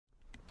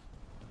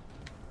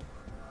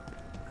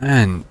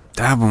And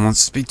that one wants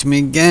to speak to me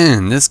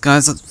again. This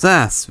guy's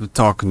obsessed with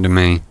talking to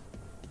me.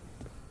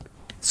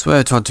 I swear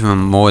I talked to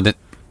him more than...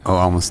 Oh,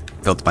 I almost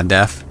fell to my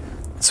death.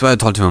 I swear I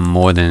talked to him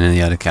more than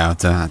any other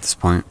character at this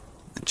point.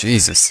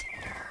 Jesus.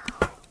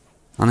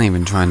 I'm not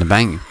even trying to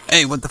bang you.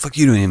 Hey, what the fuck are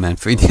you doing here, man?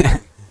 Freed.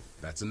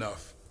 That's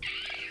enough.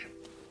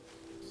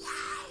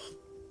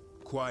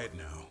 Quiet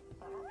now.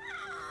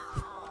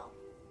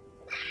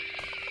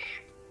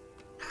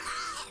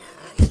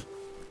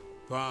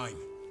 Fine.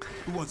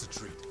 Who wants a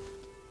treat?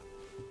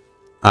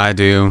 I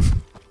do.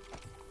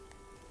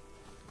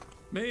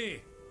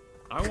 Me.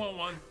 I want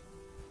one.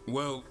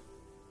 Well,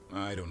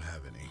 I don't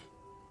have any.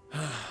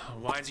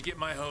 Why'd you get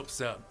my hopes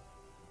up?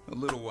 A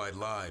little white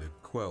lie to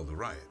quell the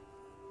riot.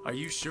 Are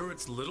you sure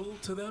it's little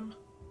to them?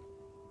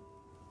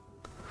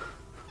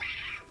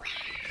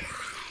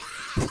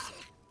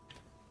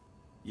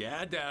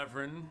 Yeah,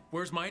 Davrin.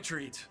 Where's my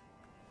treat?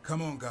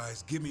 Come on,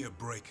 guys. Give me a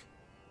break.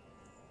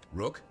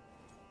 Rook?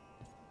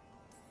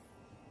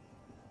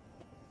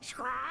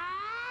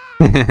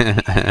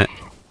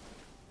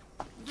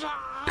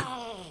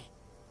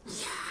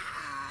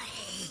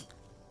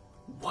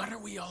 What are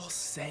we all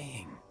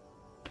saying?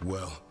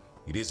 Well,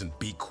 it isn't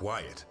be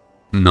quiet.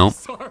 Nope.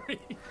 Sorry.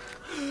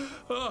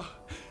 Oh,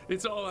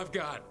 it's all I've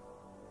got.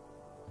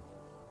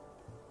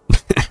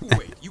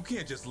 Wait, you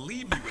can't just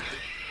leave me with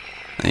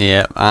it.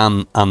 Yeah,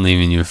 I'm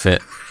leaving you a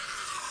fit.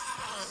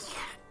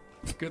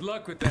 Good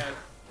luck with that.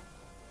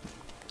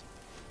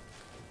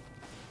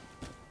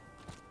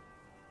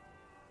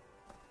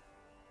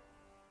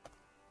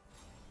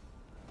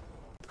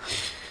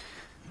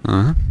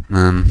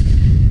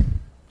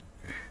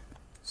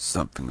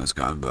 Something has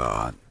gone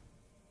bad.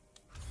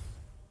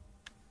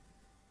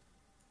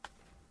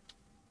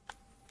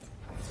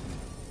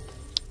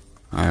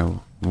 I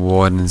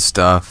ward and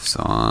stuff,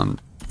 so I'm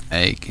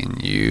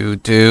taking you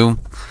too.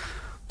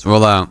 Let's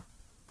roll out.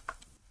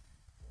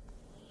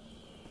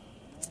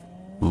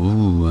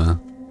 Ooh,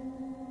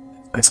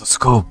 let's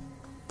go.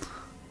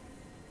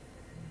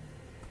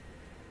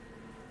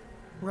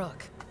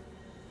 Rook,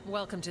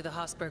 welcome to the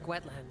Hosberg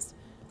wetlands.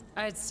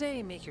 I'd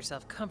say make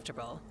yourself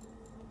comfortable.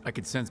 I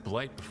could sense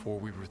blight before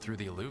we were through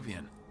the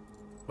alluvion.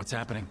 What's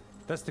happening?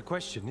 That's the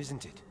question,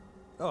 isn't it?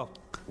 Oh,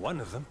 one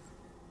of them.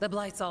 The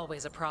blight's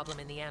always a problem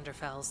in the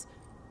Anderfels.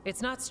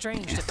 It's not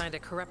strange to find a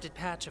corrupted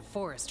patch of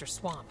forest or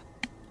swamp.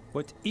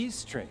 What is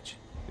strange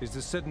is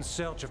the sudden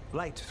surge of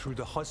blight through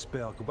the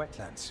Hosberg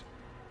wetlands.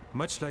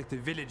 Much like the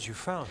village you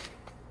found,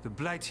 the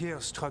blight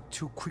here struck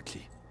too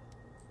quickly,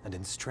 and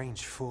in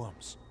strange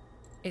forms.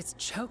 It's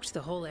choked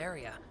the whole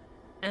area,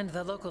 and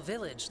the local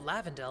village,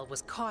 Lavendel,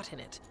 was caught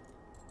in it.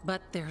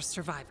 But they're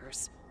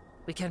survivors.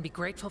 We can be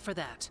grateful for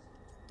that.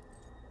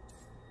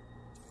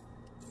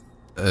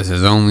 This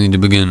is only the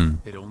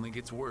beginning. It only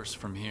gets worse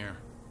from here.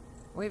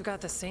 We've got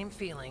the same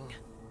feeling.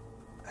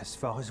 As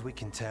far as we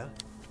can tell,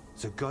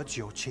 the gods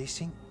you're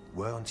chasing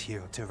weren't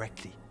here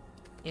directly.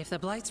 If the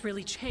blight's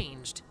really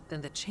changed,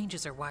 then the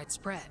changes are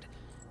widespread.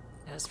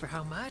 As for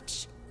how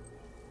much?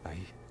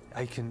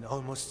 I can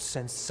almost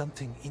sense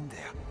something in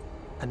there.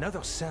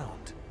 Another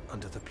sound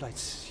under the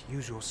blight's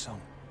usual song.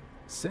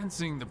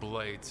 Sensing the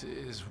blight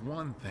is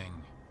one thing.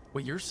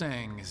 What you're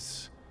saying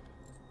is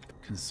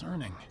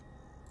concerning.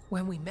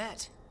 When we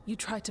met, you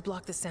tried to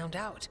block the sound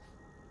out.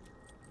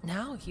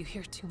 Now you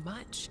hear too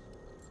much.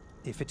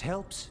 If it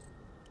helps,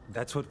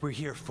 that's what we're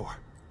here for.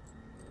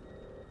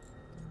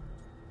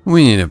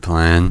 We need a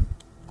plan.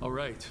 All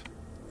right.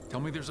 Tell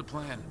me there's a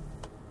plan.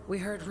 We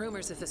heard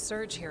rumors of the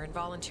surge here and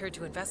volunteered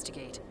to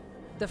investigate.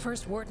 The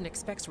first warden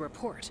expects a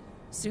report.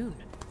 Soon.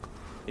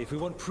 If we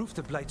want proof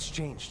the blight's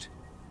changed,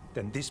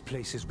 then this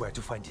place is where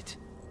to find it.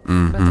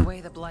 But the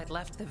way the blight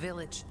left the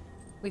village,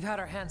 we've had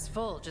our hands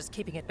full just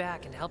keeping it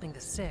back and helping the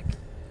sick.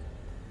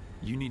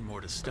 You need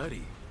more to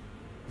study.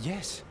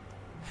 Yes.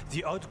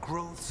 The odd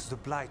growths the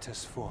blight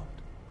has formed,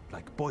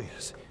 like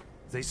boils.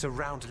 They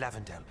surround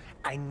Lavendel.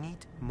 I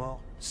need more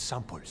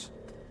samples.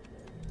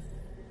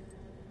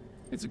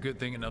 It's a good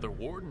thing another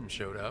warden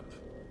showed up.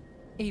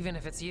 Even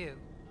if it's you.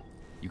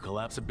 You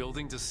collapse a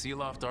building to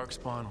seal off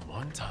Darkspawn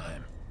one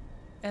time.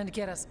 And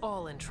get us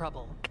all in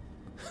trouble.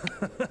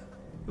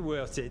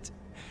 Worth it.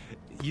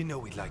 You know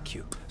we like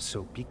you,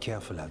 so be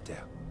careful out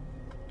there.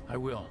 I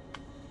will.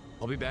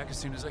 I'll be back as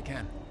soon as I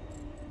can.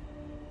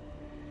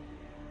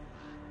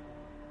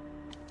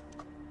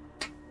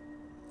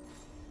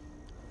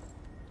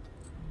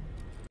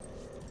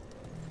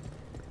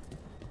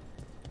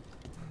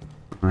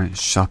 Alright,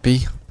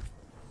 Shoppy.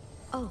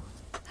 Oh,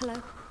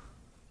 hello.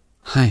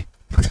 Hi.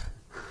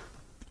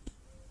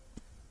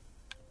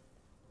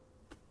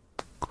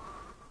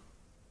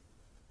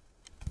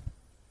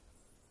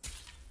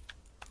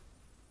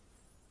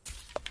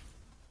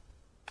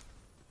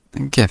 A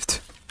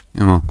gift.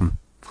 You're welcome.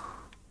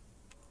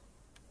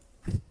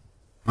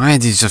 Why are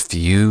these just for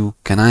you?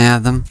 Can I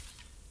have them?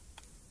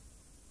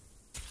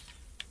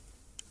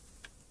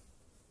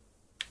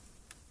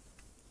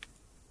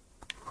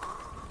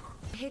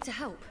 Here to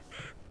help.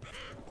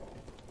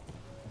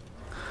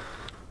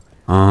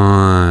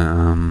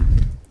 Alright,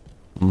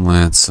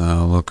 let's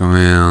look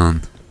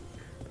around.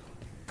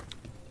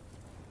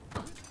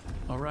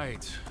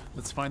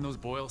 Let's find those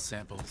boil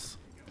samples.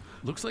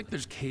 Looks like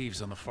there's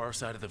caves on the far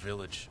side of the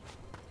village.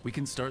 We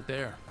can start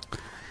there.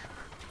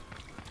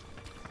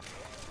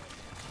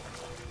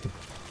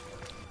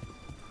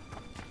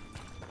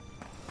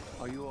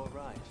 Are you all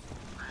right?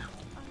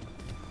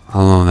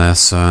 Hello there,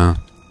 sir.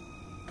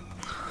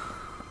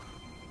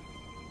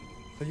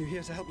 Are you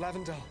here to help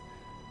Lavendel?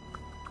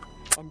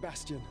 I'm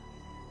Bastion.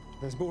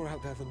 There's more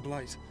out there than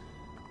Blight.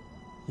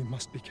 You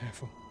must be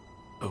careful.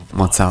 Of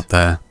What's what? out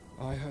there?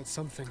 I heard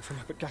something from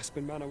up at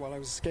Gaspin Manor while I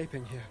was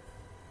escaping here.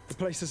 The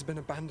place has been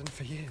abandoned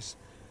for years.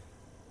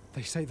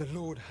 They say the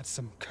Lord had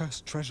some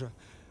cursed treasure.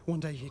 One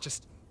day he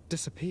just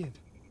disappeared.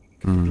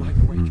 Could Blight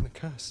awaken the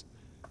curse?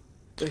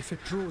 If it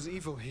draws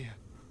evil here,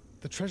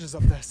 the treasure's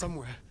up there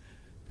somewhere.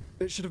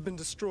 It should have been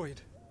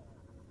destroyed.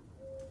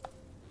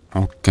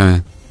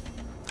 Okay.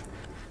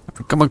 If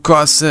we come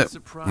across it,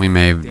 we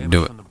may Damage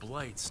do it. from the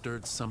blight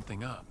stirred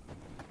something up.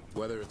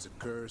 Whether it's a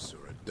curse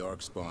or a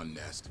darkspawn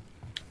nest,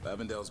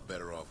 Lavendel's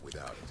better off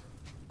without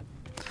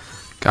it.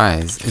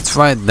 Guys, it's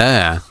right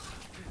there.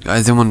 You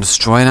guys didn't want to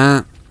destroy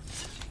that?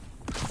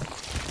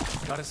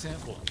 Got a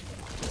sample.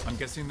 I'm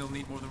guessing they'll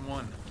need more than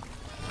one.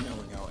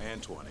 Knowing how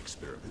Antoine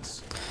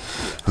experiments.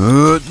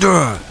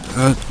 Duh.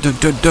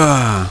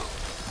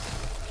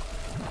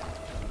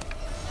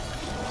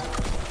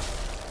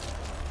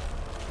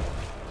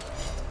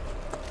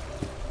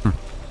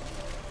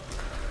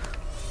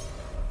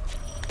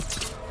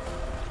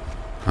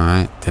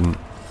 Alright, didn't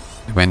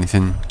do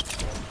anything.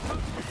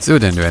 Still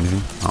didn't do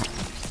anything. Oh.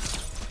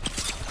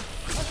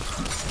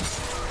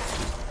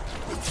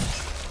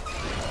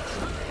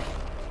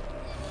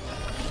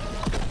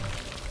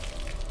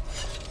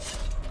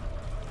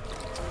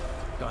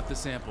 Got the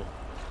sample.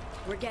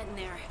 We're getting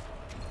there.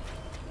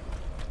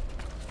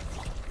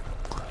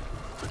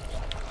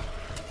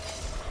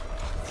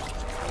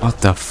 What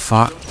the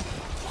fuck?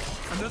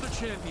 Another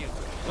champion.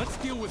 Let's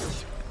deal with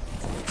it.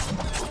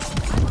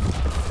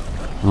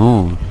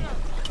 Oh.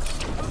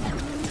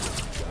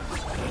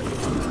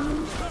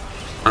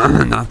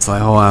 That's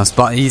like whole ass,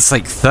 but he's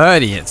like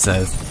 30, it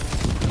says.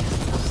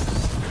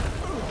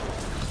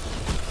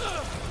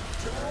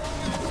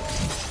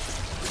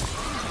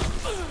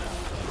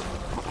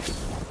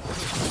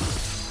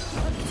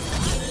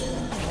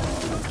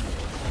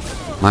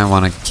 Might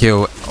want to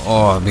kill.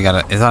 Oh, we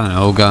gotta. Is that an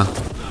ogre?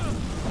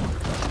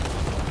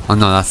 Oh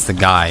no, that's the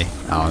guy.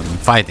 Oh, I'm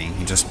fighting.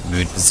 He just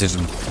moved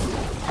position.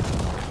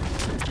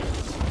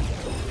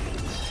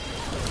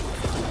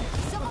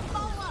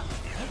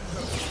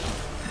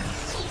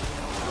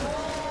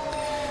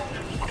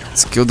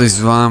 Let's kill this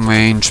long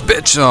range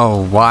bitch.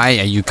 Oh, why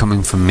are you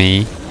coming for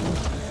me?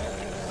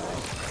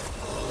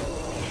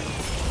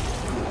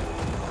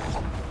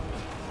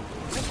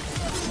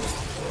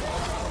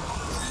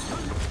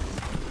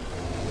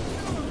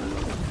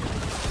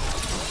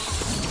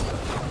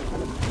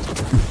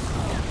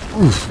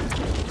 Oof.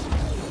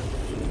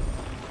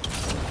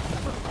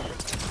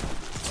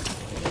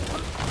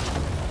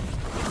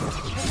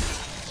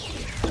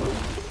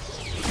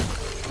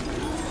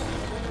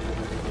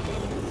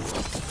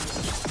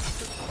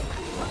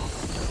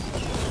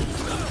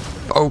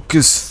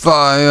 Focus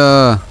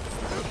fire.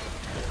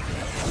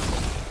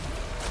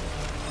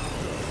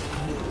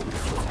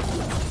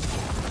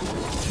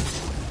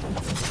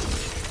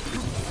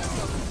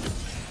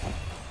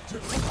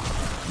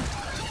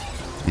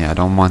 Yeah, I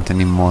don't want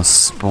any more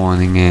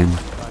spawning in. There's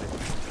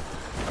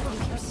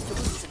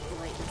stories of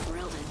Blight in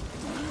Ferelden.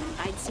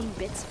 I'd seen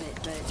bits of it,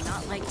 but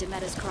not like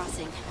Demetta's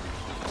Crossing.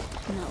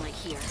 Not like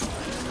here.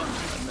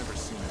 I've never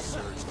seen a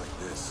surge like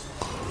this.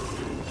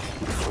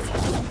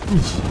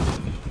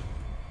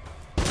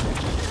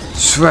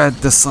 Shred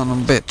the son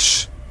of a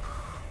bitch.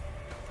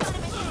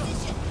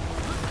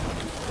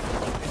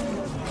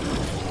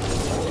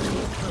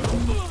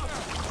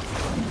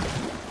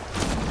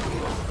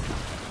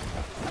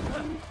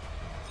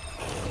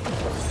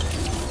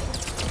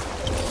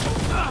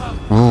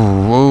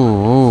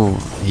 Ooh,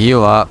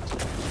 heal up.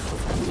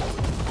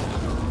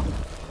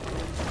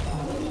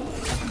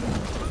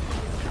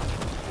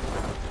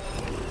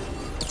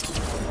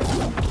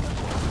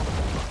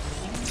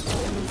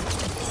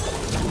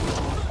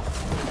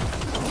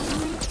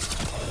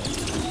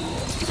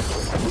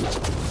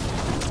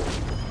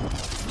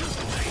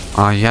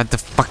 Oh, you had to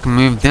fucking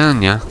move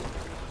down, yeah?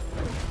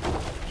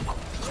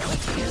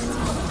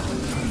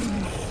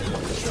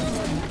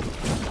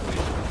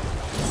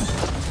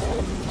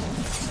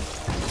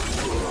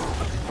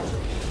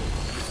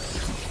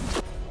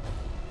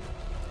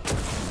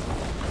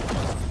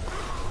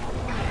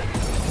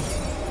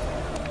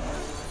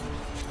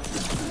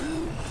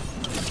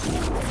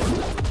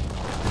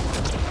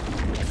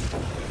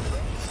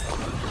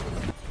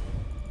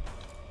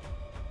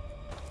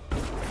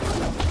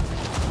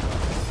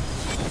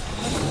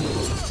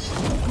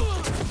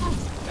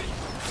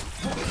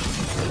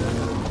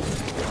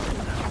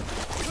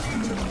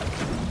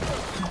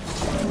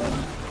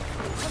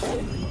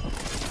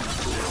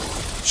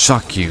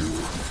 Shock you.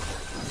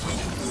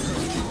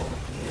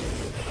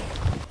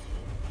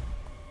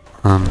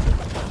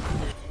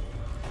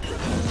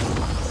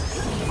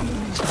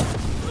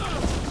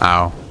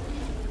 Ow.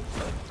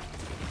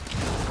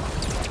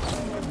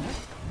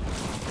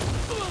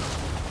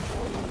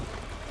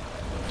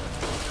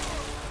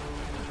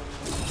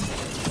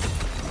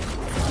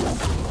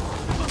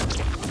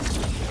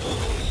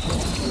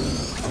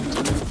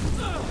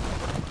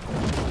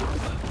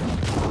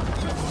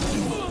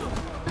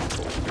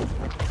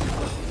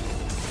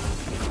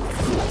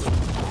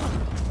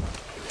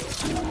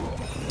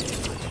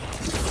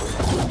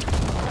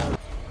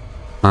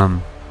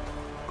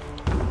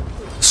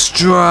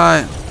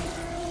 Strike.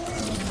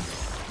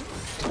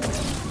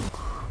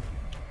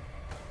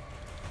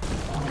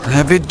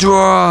 Heavy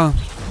draw.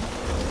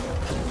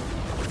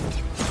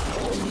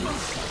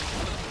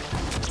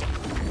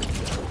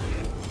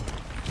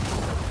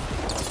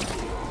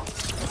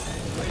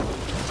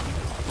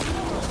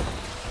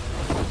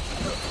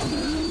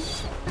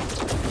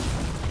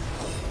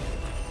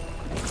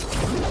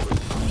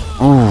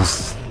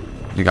 Oof.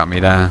 You got me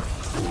there.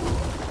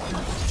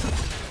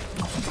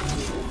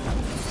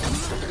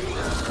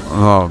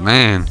 Oh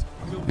man,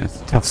 you're a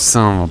tough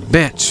son of a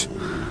bitch.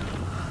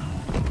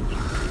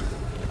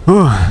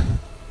 Whew.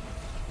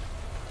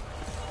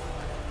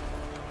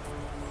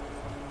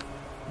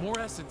 More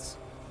essence.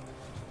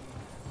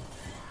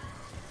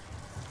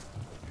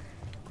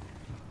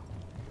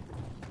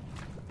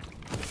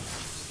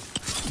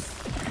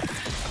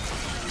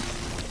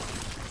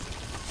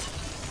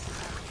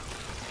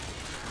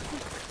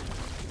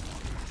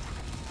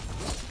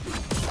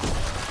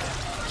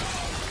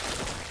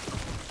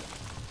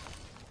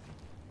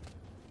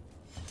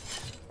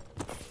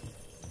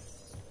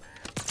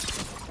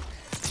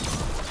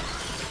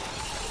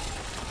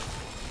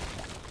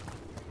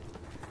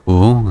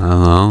 Oh,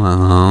 hello,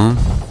 hello.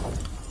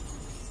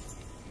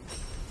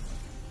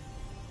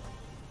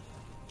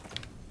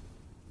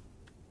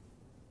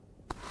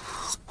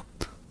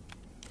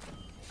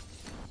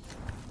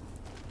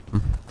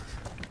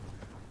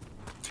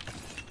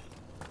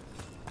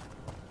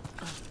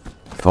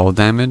 Fall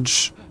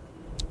damage?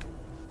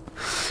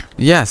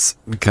 Yes,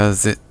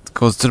 because it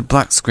goes to the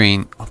black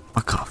screen. Oh,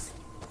 fuck off.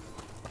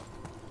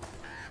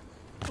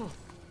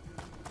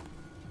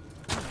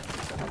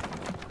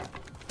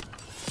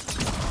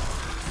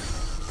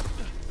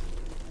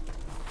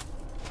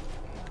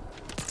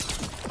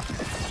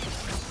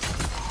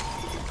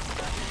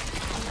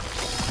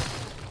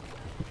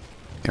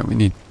 Yeah, we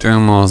need 2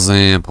 more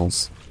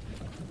samples.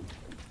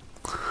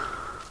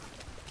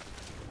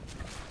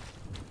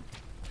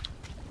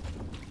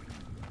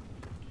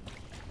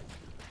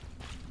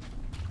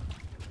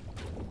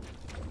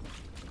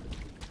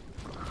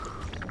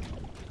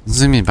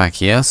 Zoom me back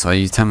here, so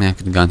you tell me I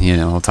could have gone here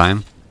the whole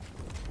time.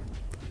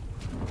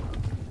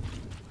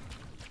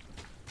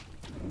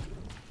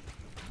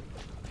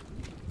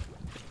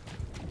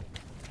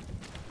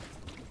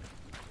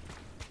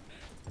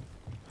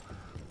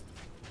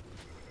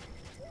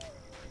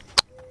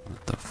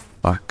 What the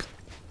fuck?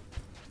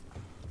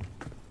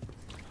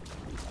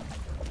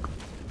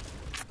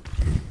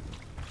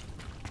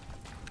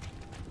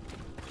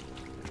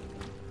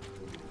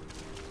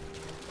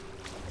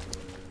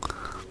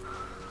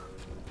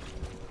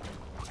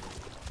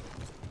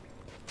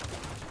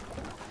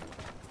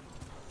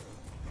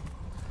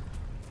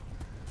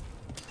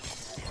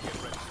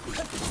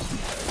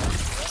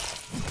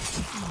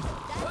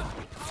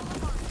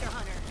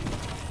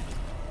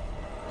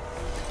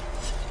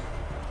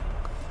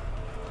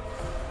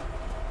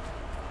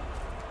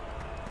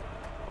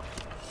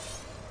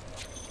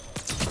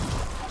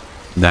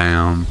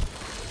 Damn.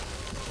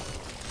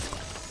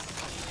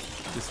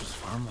 This was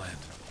farmland.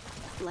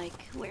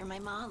 Like where my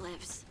ma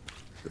lives.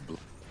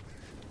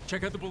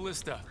 Check out the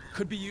ballista.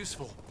 Could be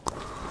useful.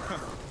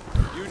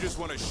 You just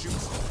want to shoot.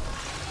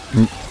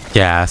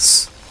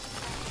 Yes.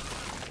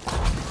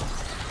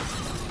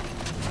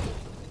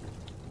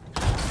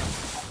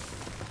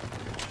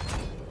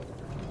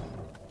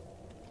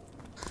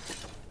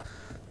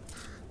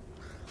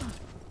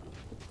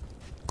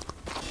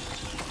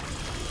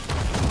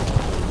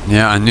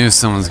 Yeah, I knew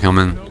someone's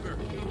coming.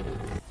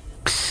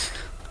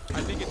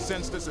 I think it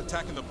sensed us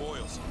attacking the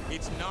boils.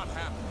 It's not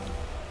happening.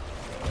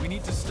 We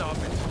need to stop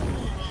it.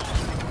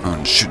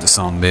 Oh, shoot the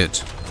son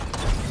bitch.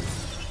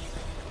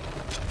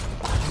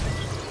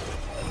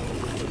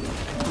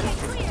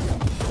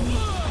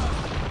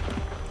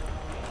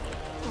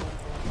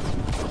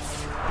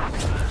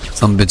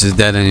 Some bitch is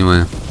dead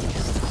anyway.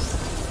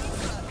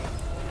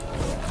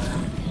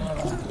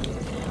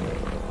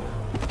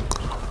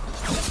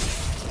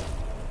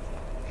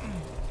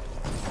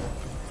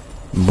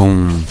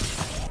 Boom.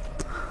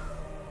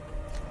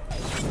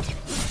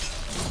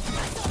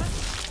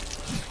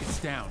 It's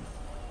down.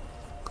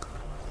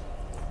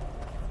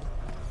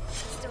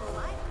 Still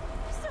alive?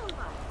 Still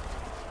alive.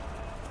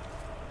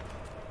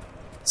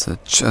 It's a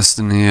chest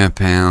in here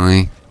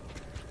apparently.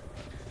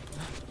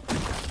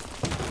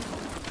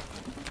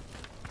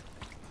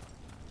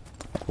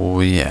 Oh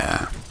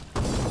yeah.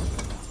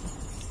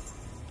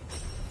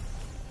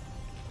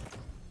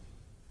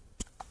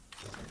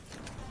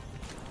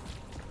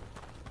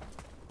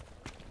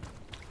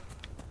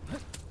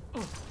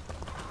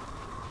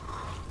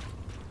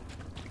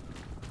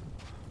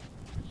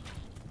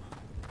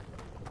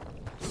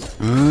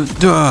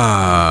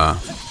 Duh.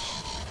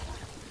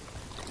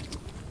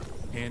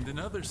 And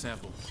another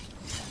sample.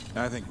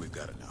 I think we've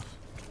got enough.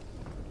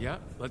 Yeah,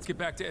 let's get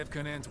back to Evka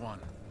and Antoine.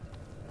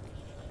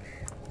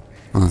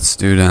 Let's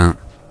do that.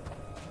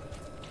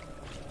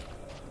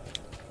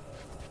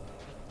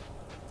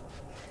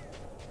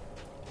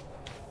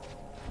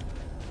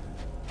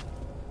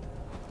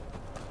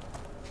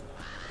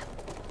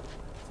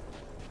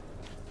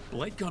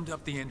 Light gummed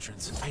up the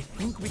entrance. I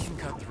think we can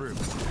cut through.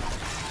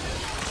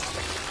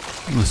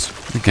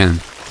 Again.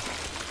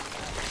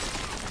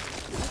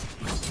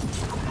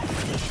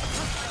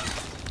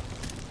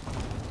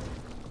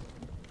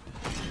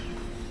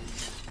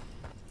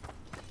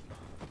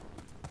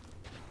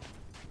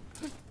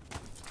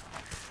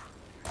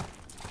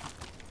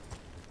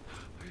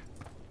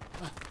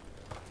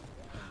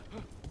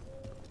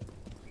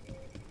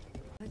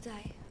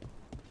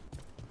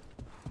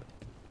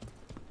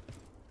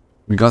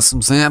 We got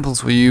some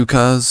samples for you,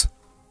 cuz.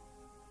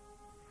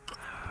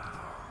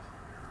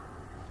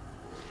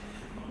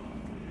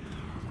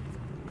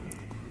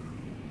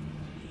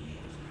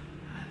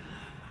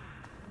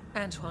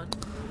 Antoine?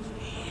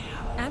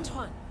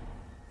 Antoine?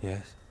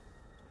 Yes?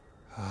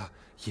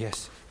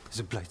 Yes,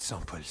 the blight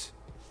samples.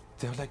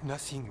 They're like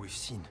nothing we've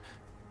seen,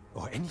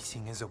 or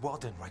anything in the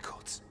Warden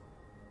records.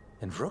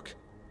 And Rook?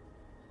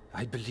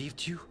 I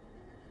believed you,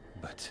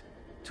 but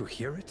to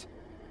hear it?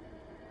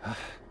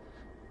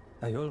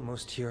 I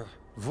almost hear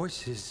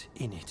voices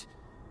in it.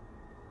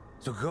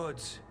 The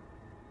gods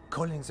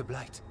calling the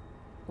blight.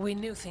 We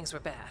knew things were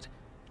bad.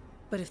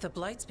 But if the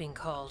Blight's being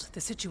called,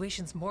 the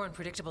situation's more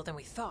unpredictable than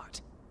we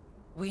thought.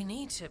 We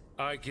need to...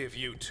 I give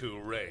you two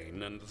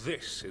reign, and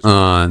this is...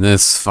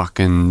 This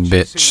fucking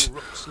bitch.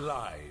 Rook's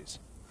lies.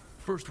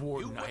 First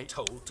Warden, You were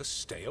told to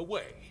stay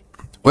away.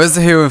 Where's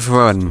the hero for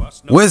Warden?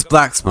 Where's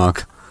Black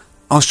Smoke?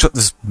 I'll shut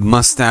this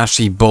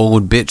mustachy,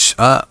 bald bitch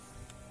up.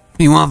 What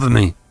do you want from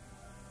me?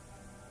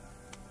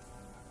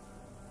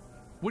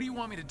 What do you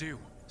want me to do?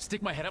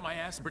 Stick my head up my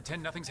ass and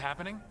pretend nothing's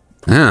happening?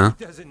 Yeah,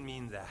 Doesn't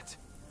mean that.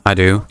 I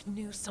do.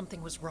 Knew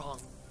something was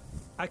wrong.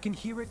 I can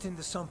hear it in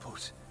the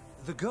samples.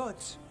 The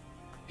gods.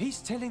 He's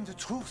telling the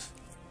truth.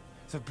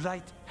 The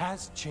blight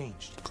has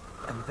changed,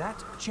 and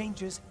that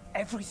changes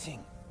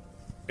everything.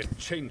 It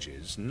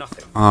changes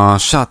nothing. Oh,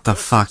 shut the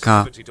fuck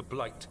up. Sensitivity to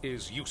blight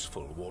is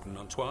useful, Warden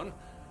Antoine.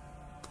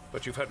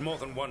 But you've had more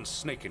than one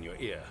snake in your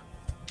ear.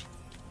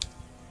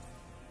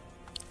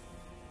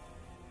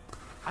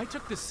 I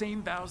took the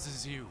same vows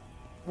as you.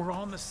 We're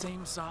on the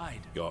same side.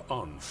 You're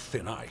on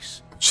thin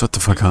ice. Shut the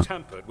fuck You up.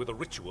 tampered with a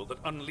ritual that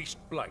unleashed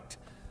blight.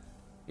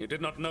 You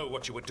did not know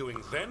what you were doing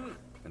then,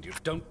 and you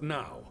don't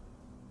now.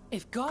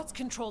 If gods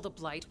control the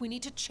Blight, we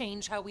need to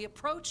change how we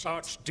approach it.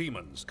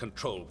 Archdemons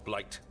control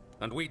blight,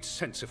 and we'd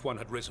sense if one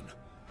had risen.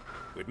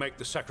 We'd make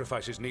the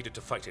sacrifices needed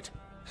to fight it.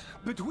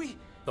 But we...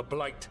 The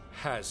blight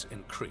has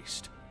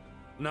increased.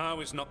 Now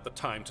is not the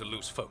time to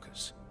lose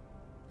focus.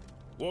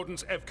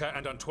 Wardens Evka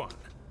and Antoine,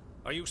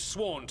 are you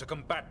sworn to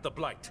combat the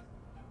blight?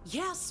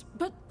 Yes,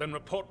 but... Then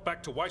report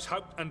back to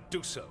Weishaupt and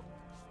do so.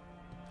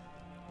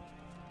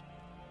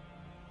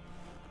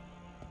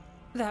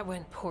 That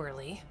went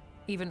poorly,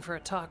 even for a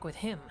talk with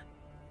him.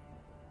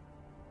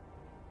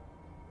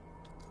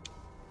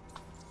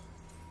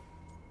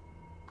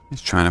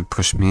 He's trying to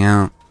push me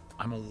out.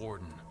 I'm a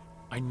warden.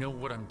 I know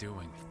what I'm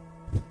doing.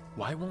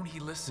 Why won't he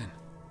listen?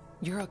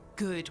 You're a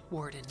good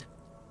warden.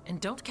 And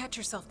don't catch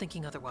yourself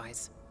thinking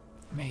otherwise.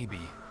 Maybe.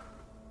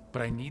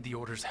 But I need the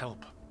Order's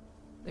help.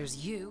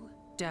 There's you,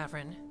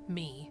 Davrin,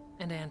 me,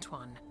 and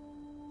Antoine.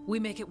 We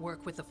make it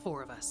work with the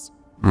four of us.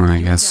 I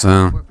You guess and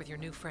Davrin so. work with your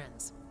new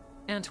friends.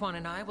 Antoine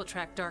and I will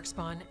track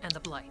Darkspawn and the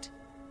Blight.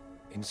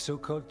 In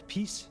so-called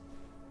peace,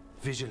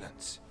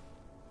 vigilance.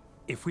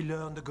 If we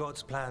learn the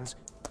gods' plans,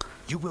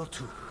 you will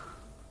too.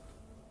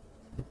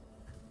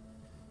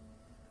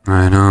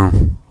 I know.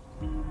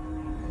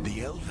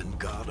 The elven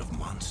god of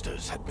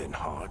monsters had been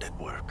hard at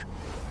work.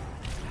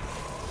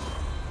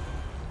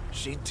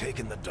 She'd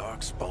taken the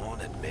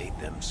Darkspawn and made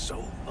them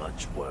so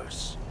much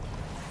worse.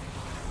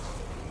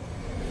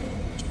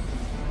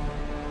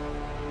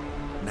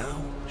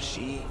 Now,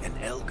 she and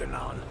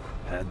Elganon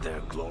had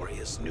their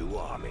glorious new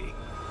army.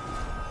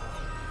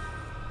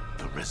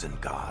 The risen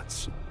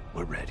gods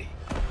were ready.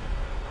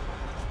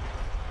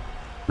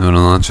 They're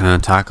gonna launch an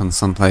attack on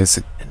some place.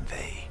 And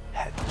they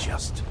had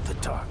just the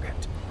target.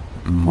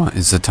 What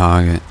is the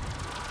target?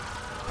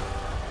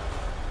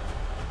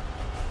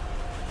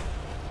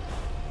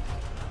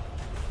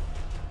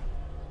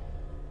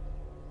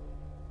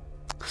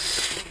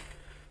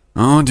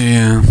 Oh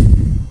dear.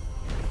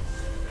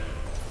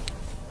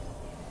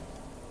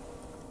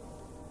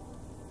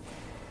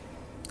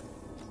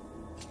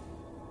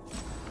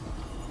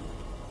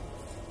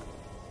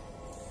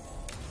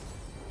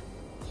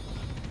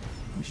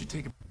 We should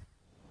take a...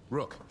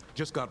 Rook,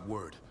 just got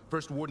word.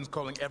 First Warden's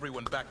calling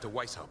everyone back to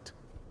Weishaupt.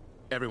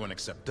 Everyone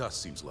except us,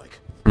 seems like.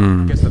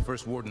 Guess the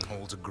First Warden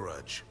holds a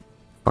grudge.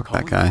 Fuck that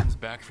Calling guy. Wardens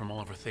back from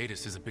Oliver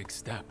Thetis is a big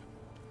step.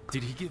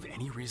 Did he give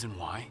any reason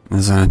why?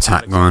 There's an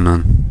attack going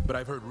on. But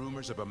I've heard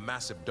rumors of a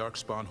massive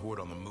Darkspawn horde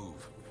on the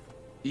move.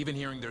 Even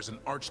hearing there's an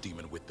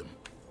archdemon with them.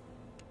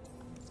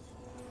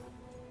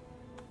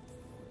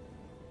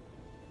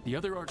 The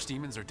other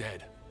archdemons are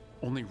dead.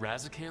 Only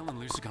Razikale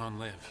and Lucigon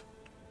live.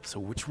 So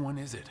which one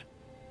is it?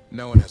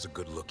 No one has a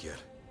good look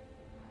yet.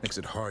 Makes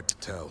it hard to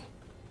tell.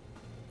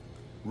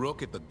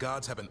 Rook, if the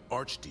gods have an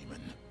archdemon,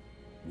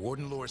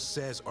 Warden lore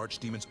says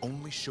archdemons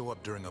only show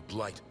up during a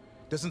blight.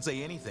 Doesn't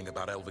say anything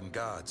about elven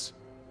gods.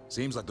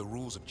 Seems like the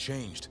rules have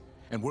changed,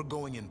 and we're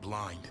going in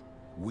blind.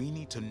 We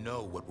need to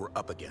know what we're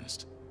up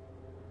against.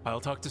 I'll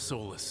talk to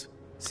Solas.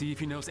 See if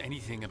he knows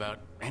anything about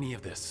any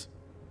of this.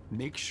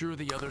 Make sure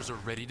the others are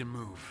ready to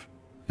move.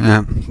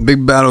 Yeah,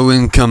 big battle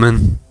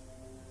incoming.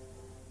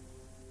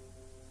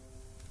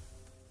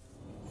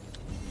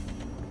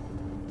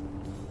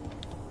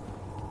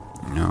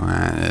 No,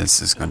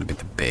 this is going to be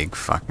the big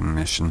fucking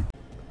mission.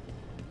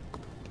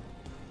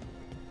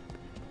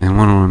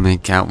 Anyone want to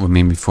make out with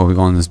me before we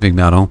go on this big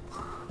battle?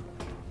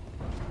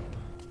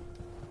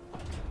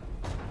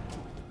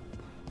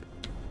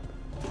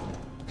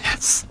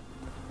 Yes.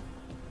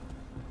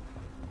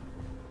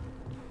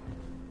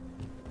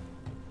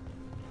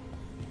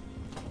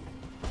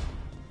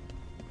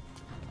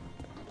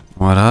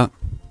 What up?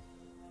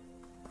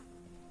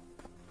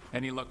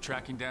 Any luck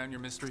tracking down your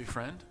mystery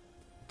friend?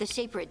 The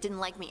Shaper didn't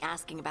like me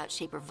asking about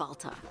Shaper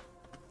Volta.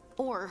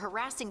 Or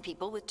harassing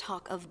people with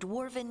talk of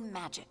dwarven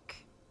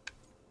magic.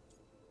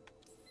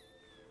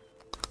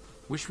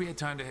 Wish we had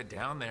time to head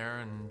down there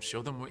and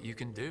show them what you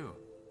can do.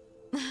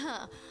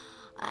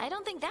 I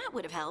don't think that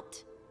would have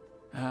helped.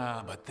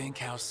 But think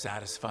how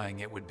satisfying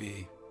it would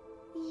be.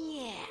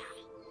 Yeah.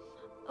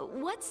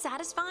 What's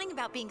satisfying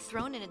about being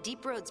thrown in a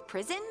Deep Roads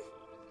prison?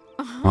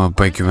 I'll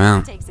break you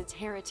out. Takes its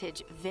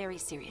heritage very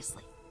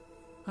seriously.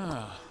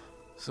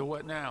 So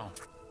what now?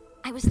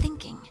 I was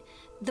thinking,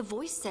 the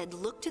voice said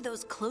look to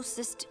those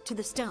closest to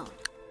the stone.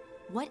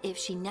 What if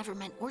she never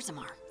meant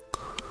Orzammar?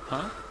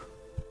 Huh?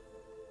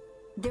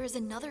 There is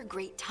another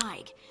great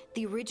tide,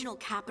 the original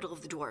capital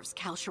of the dwarves,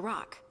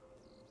 Kalsharak.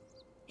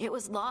 It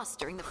was lost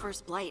during the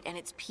First Blight, and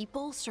its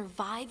people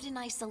survived in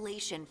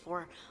isolation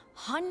for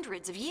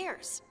hundreds of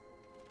years.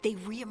 They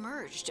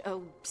re-emerged,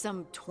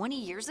 some 20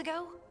 years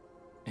ago?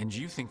 And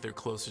you think they're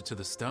closer to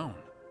the stone?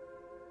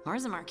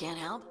 Orzammar can't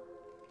help.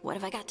 What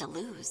have I got to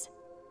lose?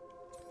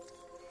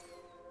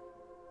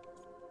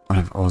 What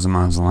if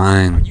Orzammar's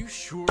lying? Are you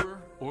sure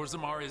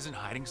Orzammar isn't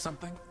hiding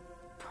something?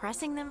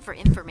 Pressing them for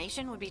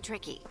information would be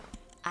tricky.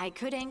 I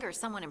could anger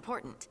someone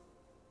important.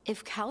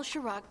 If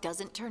Kalsharak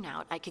doesn't turn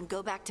out, I can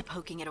go back to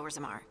poking at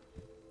Orzammar.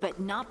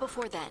 But not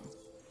before then.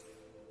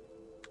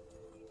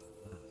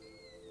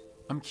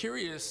 I'm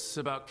curious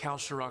about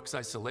Kalsharak's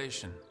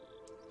isolation.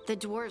 The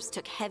dwarves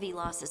took heavy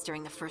losses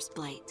during the First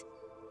Blight.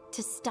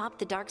 To stop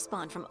the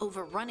Darkspawn from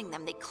overrunning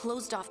them, they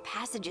closed off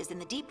passages in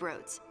the Deep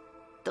Roads.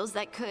 Those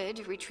that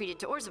could retreated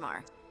to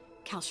Orzammar.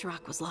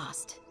 Kalsharak was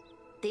lost.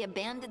 They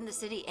abandoned the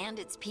city and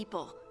its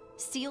people,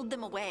 sealed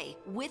them away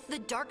with the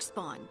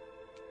Darkspawn.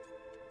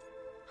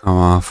 How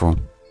awful.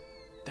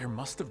 There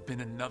must have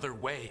been another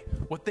way.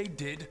 What they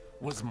did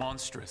was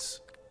monstrous.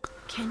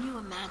 Can you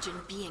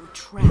imagine being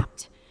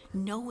trapped,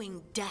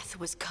 knowing death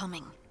was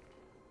coming?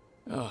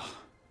 Ugh,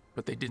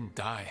 but they didn't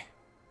die.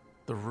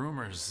 The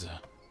rumors...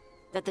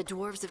 That the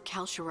dwarves of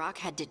Kalsharak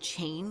had to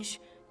change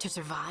to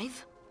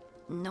survive?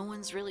 No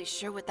one's really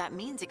sure what that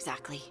means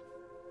exactly.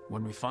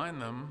 When we find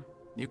them,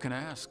 you can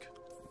ask.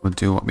 We'll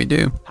do what we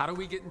do. How do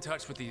we get in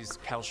touch with these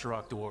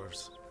Kalsharak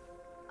dwarves?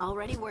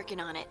 Already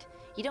working on it.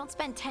 You don't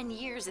spend 10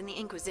 years in the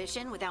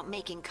Inquisition without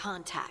making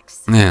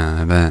contacts.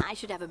 Yeah, I bet. I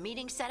should have a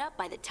meeting set up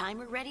by the time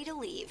we're ready to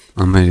leave.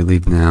 I'm ready to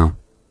leave now.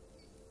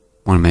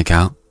 Want to make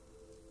out?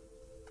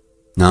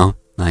 No,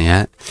 not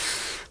yet.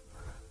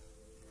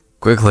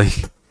 Quickly.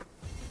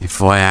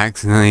 Before I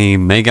accidentally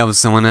make out with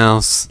someone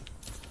else.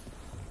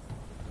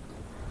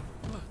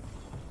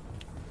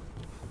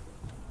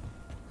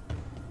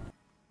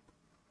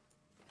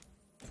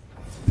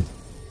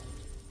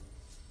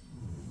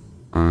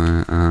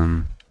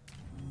 I'll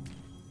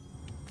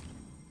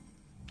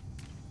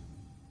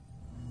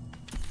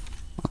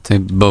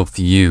take both of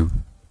you.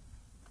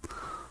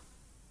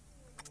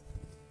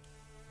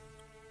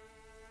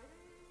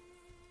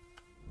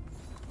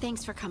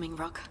 Thanks for coming,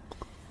 Rook.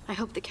 I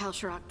hope the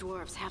Kalsharak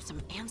dwarves have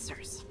some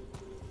answers.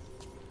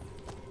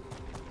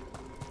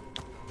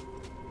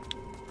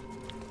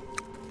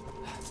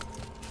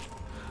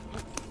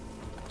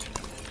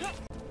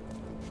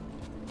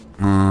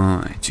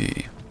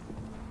 Alrighty.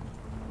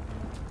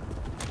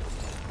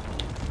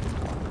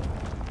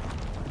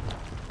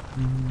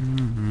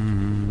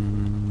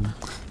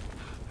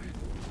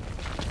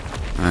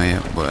 Oh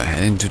yeah, we're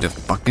heading to the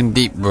fucking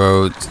deep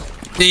roads.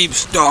 Deep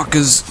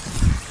stalkers.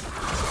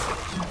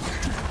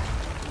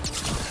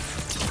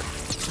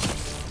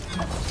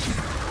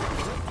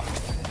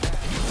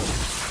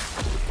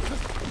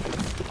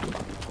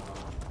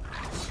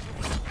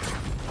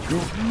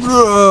 That's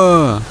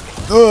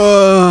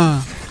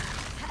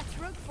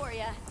Rook for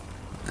ya.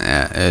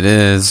 Yeah, it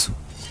is.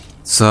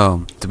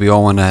 So, do we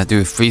all want to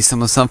do a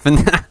threesome or something?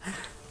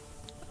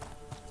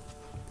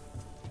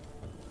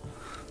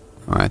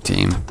 Alright,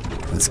 team.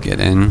 Let's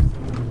get in.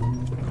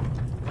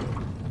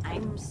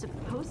 I'm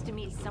supposed to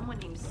meet someone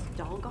named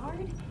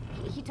Stalgard?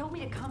 He told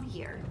me to come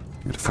here.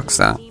 Who the fuck's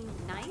that? Seemed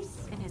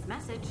nice in his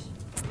message.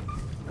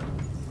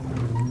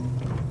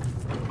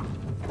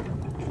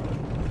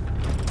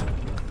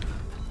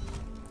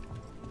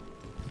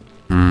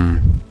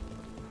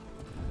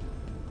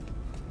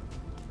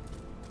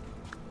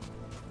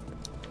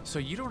 So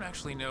you don't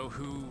actually know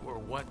who or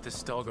what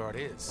this Stalgard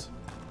is?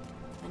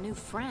 A new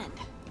friend,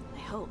 I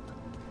hope.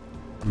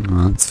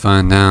 Let's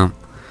find out.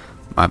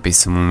 Might be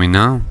someone we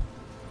know.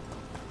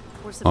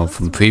 Oh,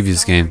 from the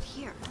previous game.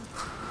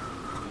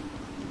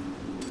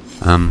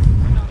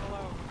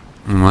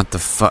 What the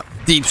fuck?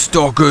 Deep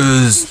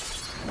Stalkers!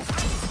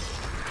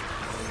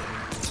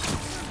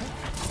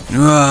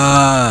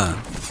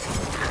 Ah!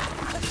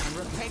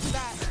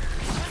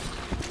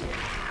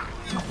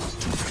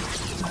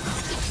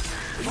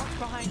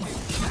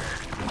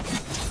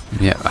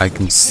 Yeah, I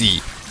can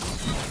see.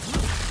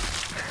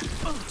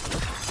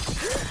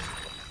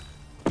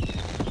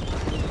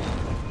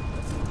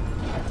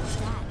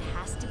 That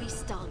has to be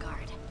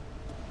Stalgard.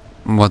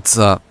 What's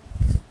up?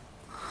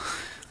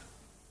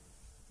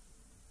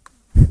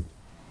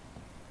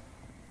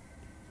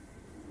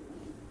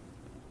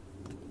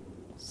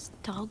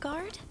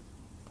 Stalgard?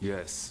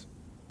 Yes.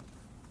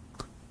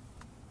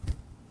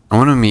 I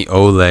want to meet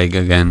Oleg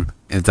again,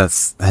 if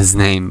that's his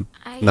name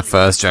in the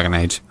first Dragon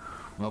Age.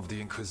 Of the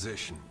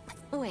Inquisition.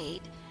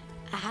 Wait,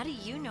 how do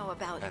you know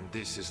about... And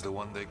this is the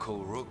one they call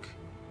Rook?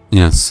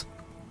 Yes.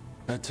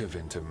 A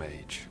Tevinter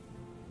mage.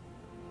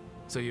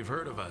 So you've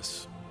heard of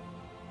us?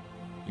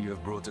 You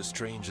have brought a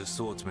strange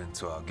assortment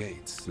to our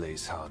gates,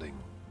 Lace Harding.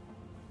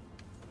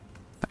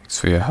 Thanks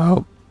for your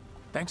help.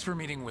 Thanks for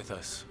meeting with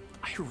us.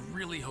 I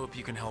really hope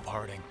you can help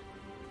Harding.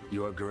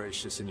 You are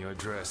gracious in your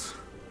address.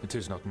 It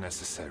is not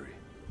necessary.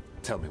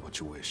 Tell me what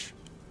you wish.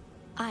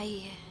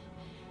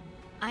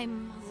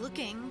 I'm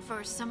looking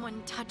for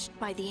someone touched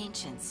by the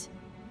Ancients.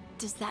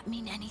 Does that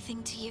mean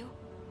anything to you?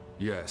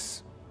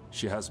 Yes.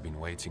 She has been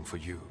waiting for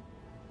you.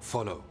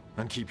 Follow,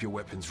 and keep your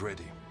weapons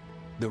ready.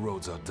 The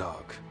roads are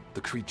dark.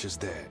 The creatures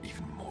there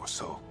even more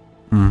so.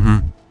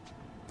 Mm-hmm.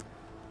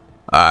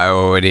 I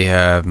already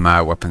have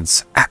my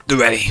weapons at the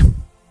ready.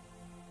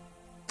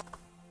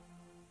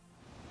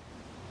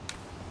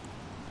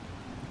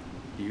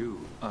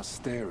 You are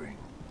staring.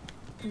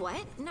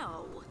 What?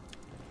 No.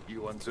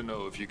 You want to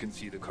know if you can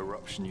see the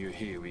corruption you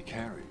hear we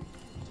carry?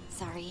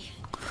 Sorry.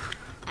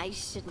 I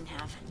shouldn't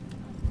have.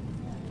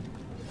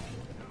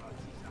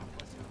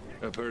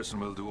 A person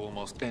will do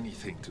almost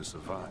anything to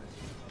survive.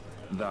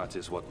 That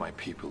is what my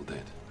people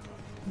did.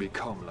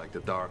 Become like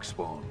the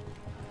Darkspawn,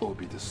 or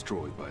be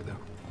destroyed by them.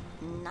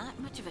 Not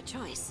much of a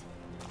choice.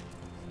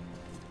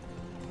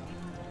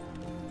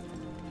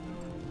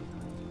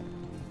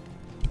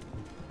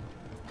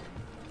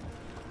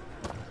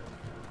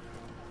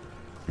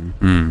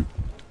 Hmm.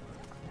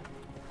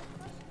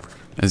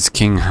 Is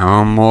King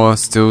Harmore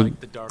still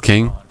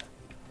king?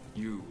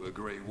 You, a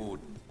Grey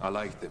Warden, are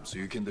like them so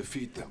you can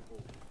defeat them.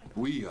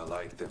 We are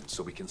like them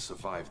so we can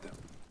survive them.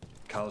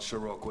 Kal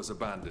Sharok was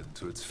abandoned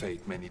to its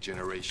fate many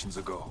generations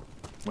ago,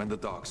 when the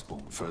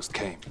Darkspawn first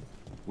came.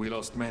 We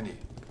lost many,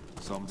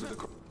 some to the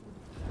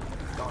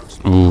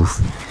Darkspawn. Oof.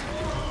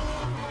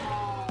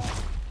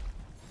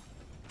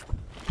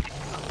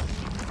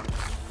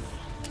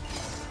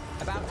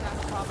 About to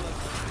have a problem.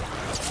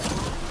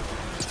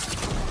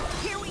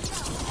 Here we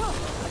go.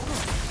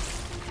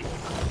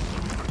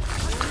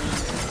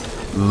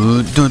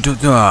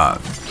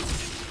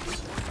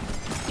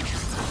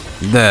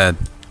 Dead.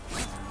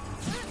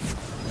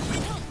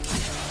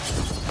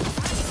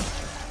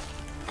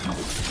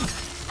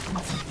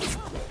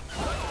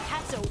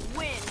 That's a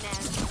win,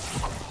 man.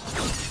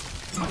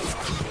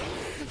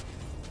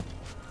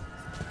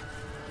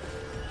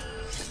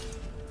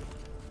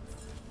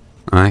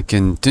 I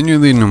continue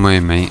leading away,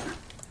 mate.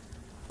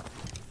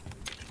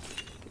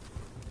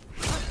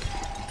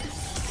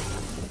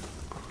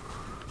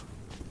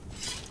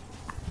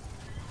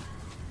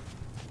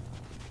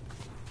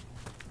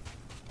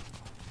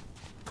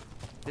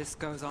 This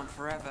goes on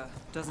forever,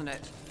 doesn't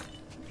it?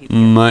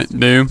 Might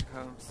do.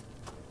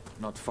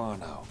 Not far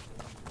now.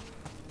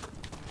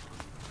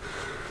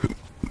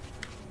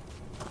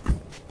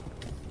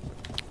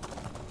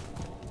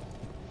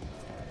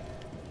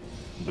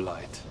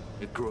 Blight.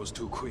 It grows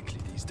too quickly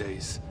these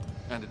days,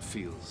 and it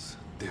feels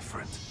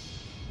different.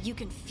 You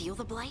can feel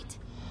the blight?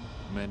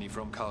 Many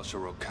from Kal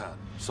Sharok can,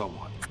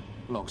 somewhat.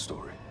 Long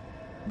story.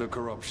 The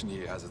corruption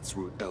here has its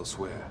root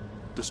elsewhere.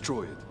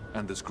 Destroy it,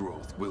 and this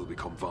growth will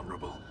become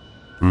vulnerable.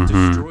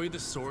 Destroy the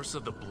source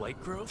of the blight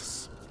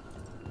growths?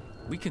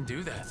 We can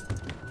do that.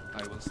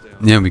 I will stay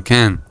on. Yeah, we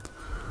can.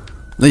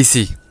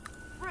 Lacey,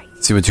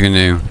 see what you can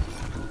do.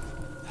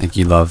 Thank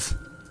you, love.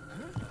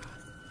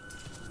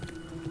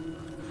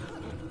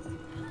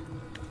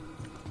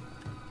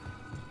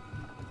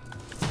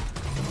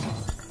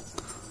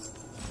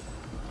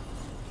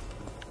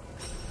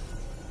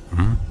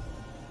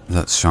 Is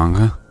that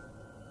stronger?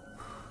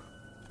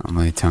 Not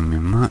really telling me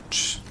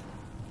much.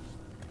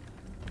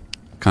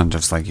 Kind kind of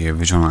just like your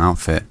original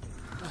outfit.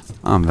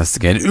 I'll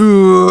investigate it.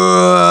 Ooh!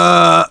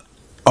 Oh,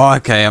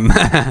 okay,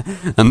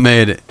 I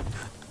made it.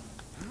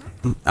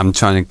 I'm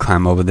trying to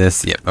climb over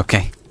this. Yep,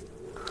 okay.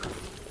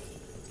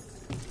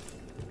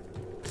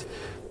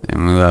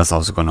 Didn't realize I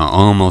was gonna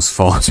almost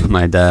fall to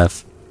my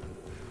death.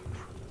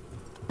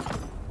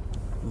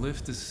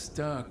 Lift is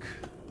stuck.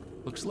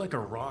 Looks like a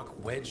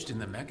rock wedged in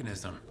the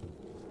mechanism.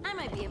 I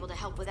might be able to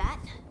help with that.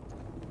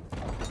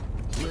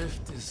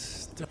 Lift is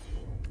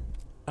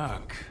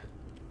stuck.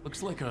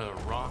 Looks like a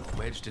rock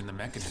wedged in the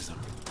mechanism.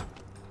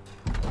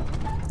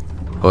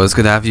 Well, it's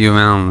good to have you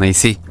around,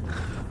 Lacey.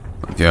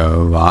 With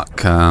your rock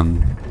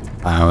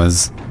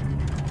powers.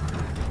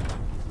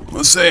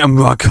 I'll say I'm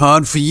rock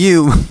hard for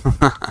you.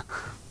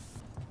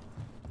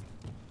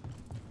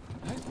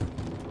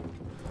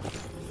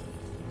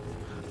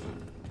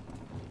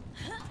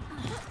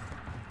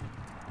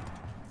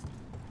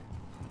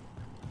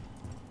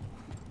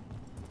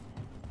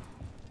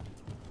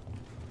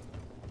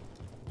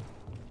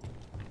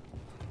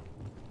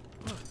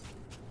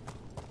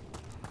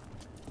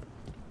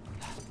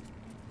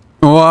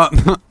 What?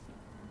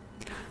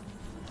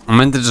 I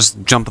meant to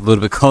just jump a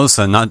little bit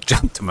closer, not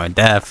jump to my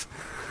death.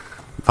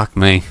 Fuck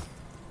me.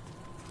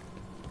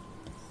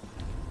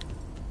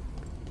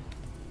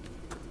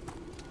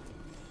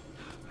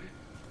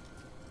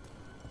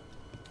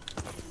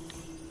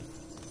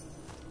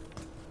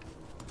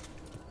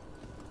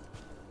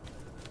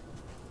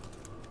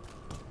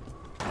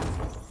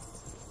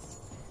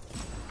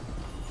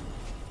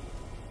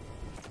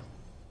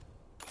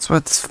 That's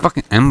what this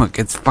fucking Emma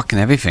gets fucking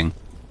everything.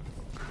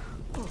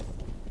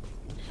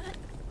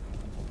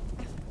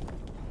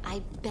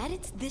 I bet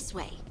it's this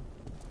way.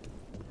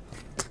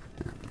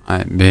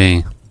 Might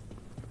be.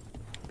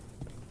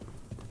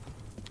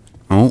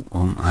 Oh,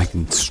 well, I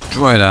can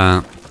destroy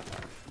that.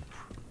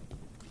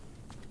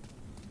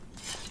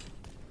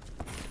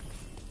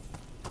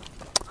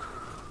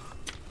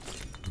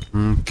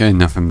 Okay,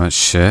 nothing but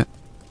shit.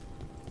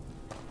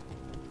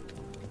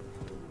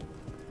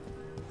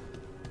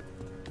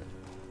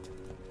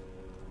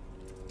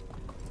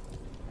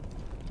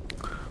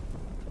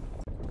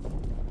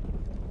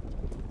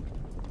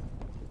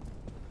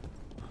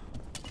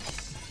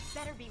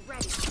 Better be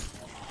ready.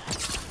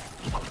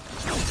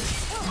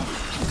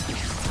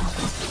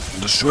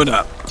 Destroy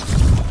that.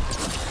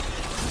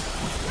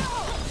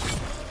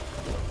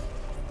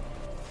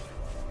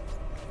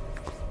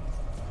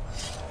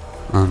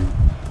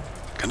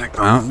 Can I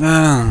go out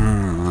there?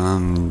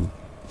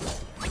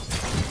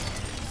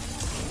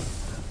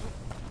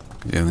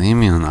 You leave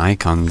me on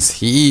icons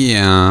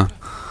here.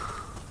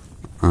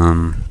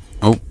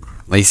 Oh,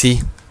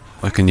 Lacey,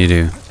 what can you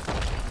do?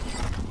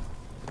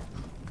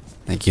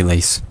 Thank you,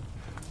 Lace.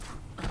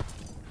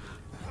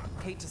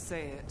 Hate to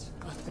say it,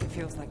 but it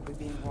feels like we're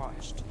being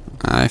watched.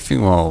 I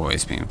think we're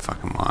always being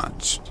fucking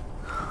watched.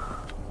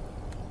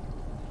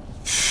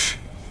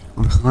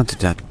 How did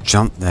that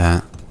jump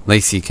there?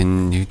 Lacey,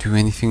 can you do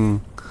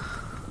anything?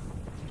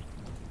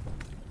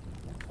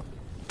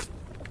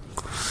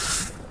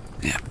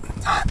 Yeah,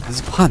 there's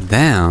a part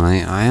there.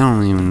 I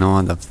don't even know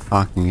how to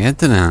fucking get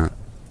to that.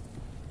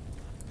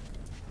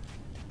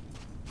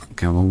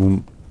 Okay,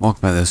 we'll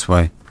walk back this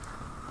way.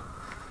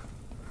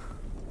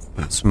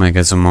 Let's make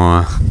it some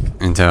more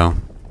intel.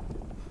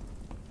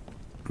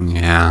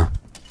 Yeah.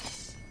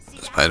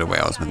 Spider way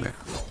I was meant to.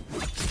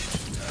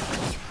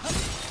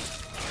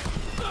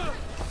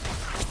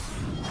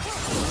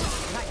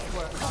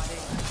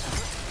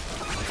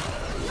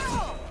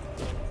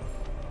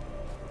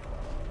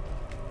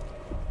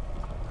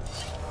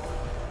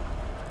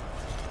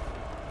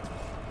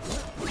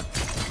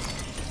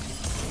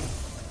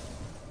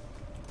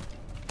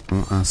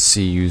 I'll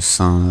see you,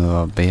 son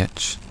of a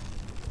bitch.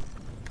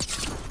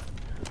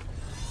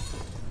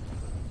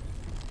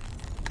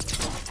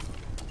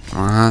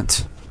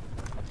 What?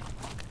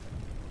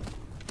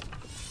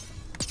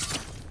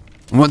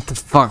 What the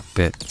fuck,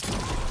 bitch?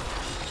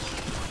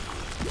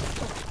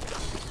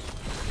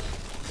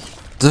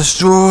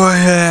 Destroy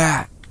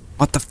it!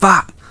 What the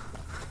fuck?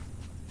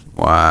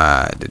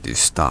 Why did you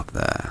stop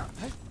there?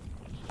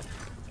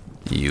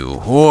 You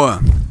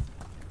whore!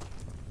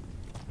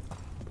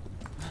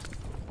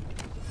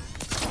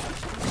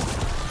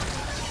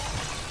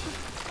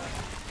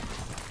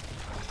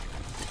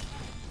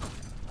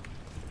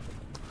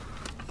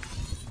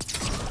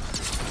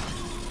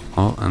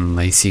 Oh, and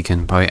Lacey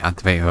can probably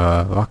activate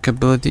her rock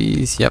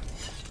abilities. Yep.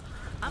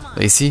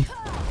 Lacey.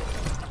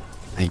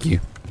 Thank you.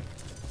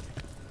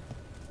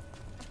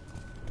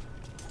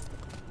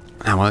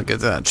 I want to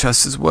get to that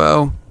chest as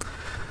well.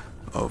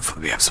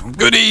 Hopefully we have some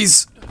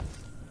goodies.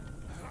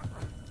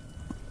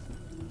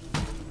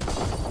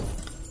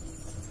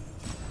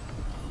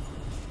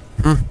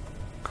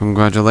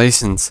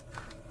 Congratulations.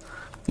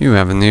 You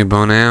have a new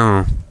bow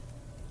now.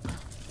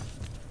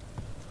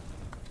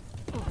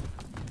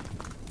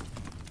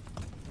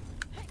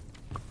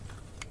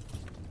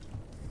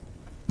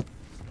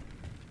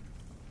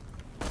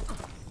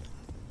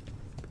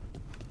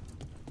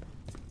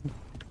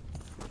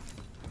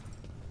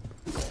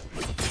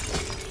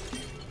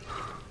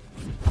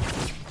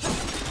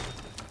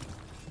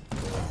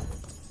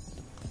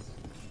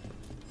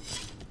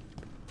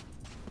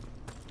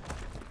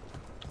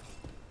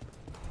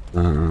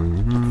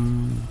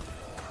 Oh,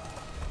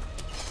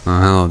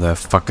 hello there,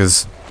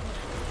 fuckers.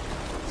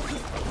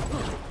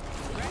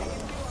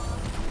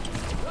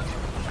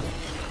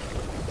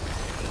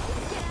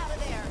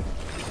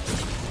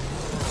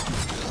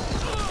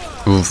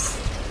 Oof.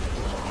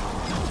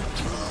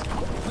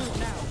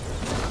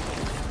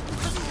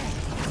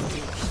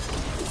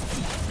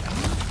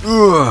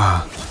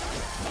 Ugh.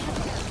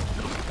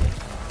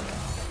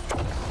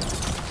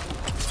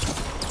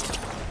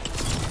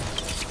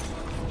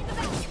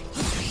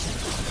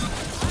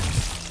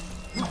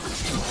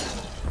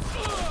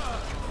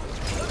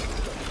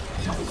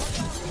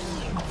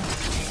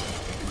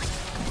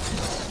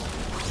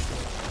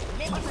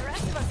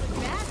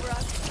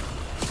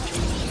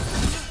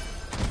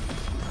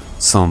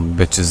 Some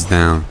bitches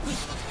down.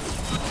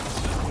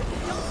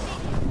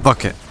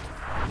 Fuck it.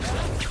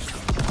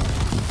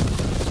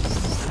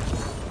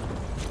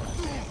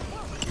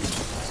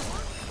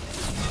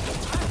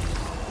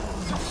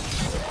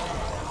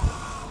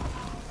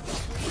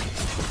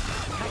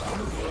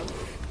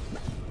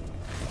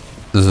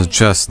 There's a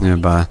chest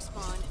nearby.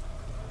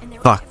 And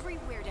they're Fuck.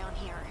 everywhere down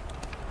here.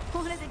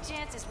 What are the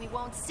chances we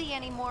won't see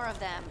any more of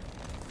them?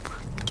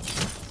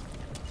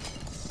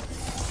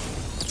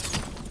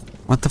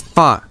 What the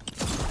fuck?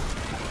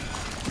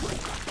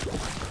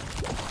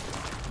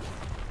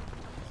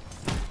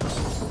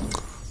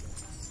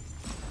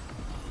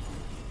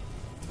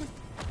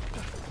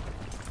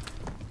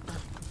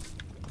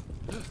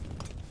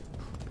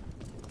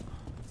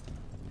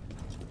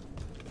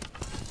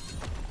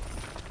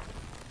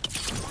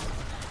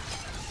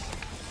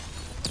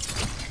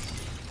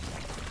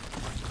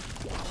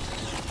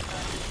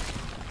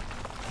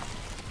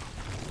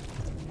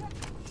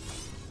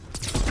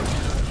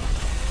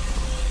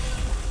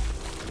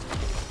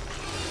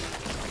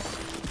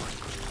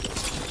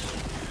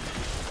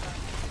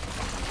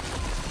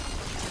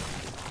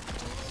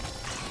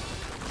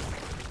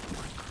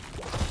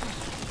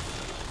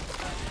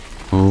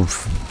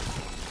 Oof.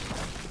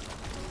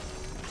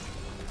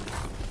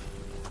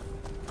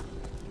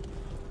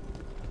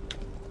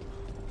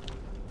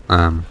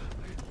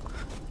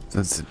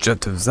 Since the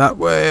objective's that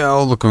way,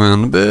 I'll look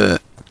around a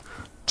bit.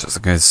 Just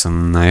in case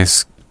some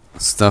nice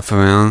stuff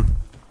around.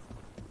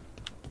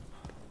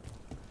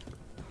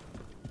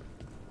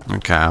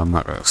 Okay, I'm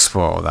not gonna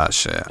explore all that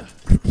shit.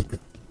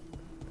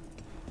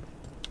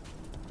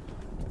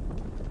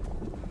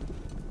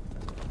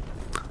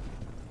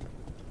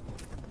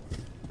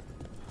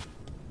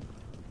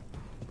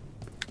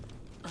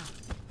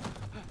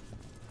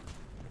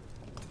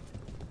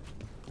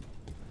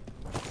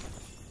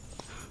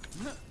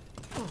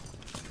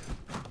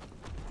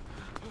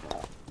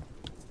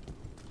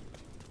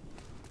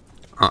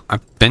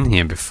 I've been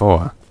here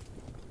before.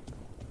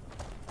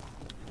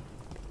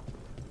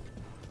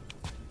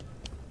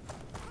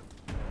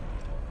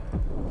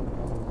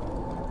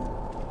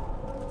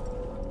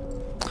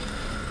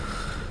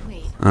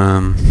 Wait.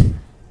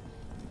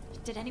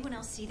 Did anyone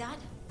else see that?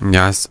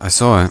 Yeah, I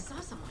saw it.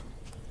 Saw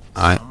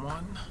someone.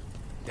 Someone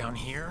down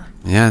here?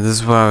 Yeah, this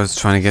is what I was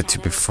trying to get to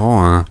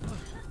before.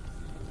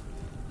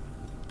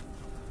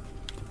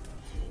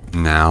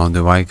 Now,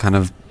 do I kind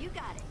of You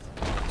got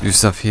it. do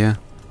stuff here?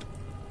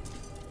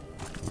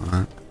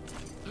 What?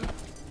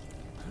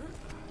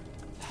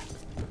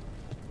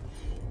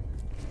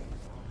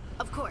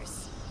 Of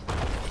course.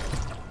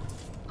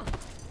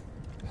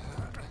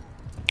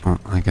 Oh,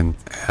 I can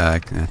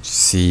actually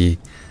see.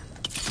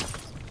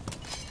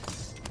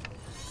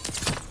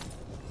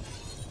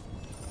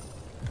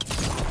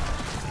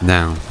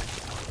 Down.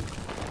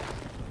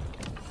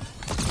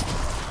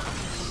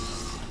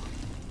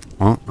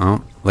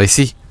 Oh,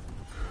 Lacey,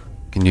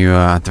 can you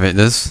activate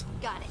this?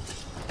 Got it.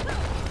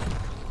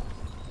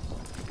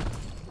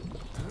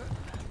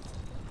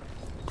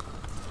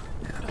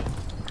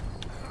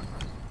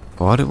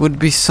 Thought it would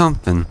be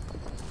something.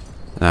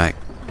 Like,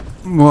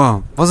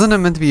 whoa, wasn't it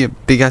meant to be a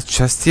big ass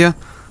chest here?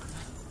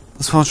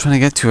 That's what I was trying to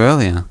get to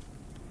earlier.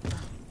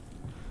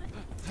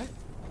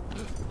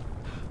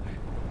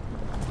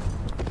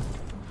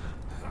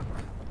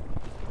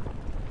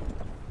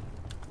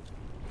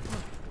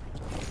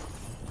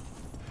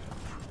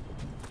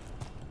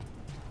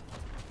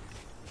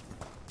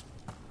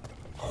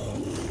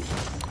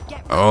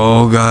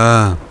 Oh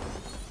god.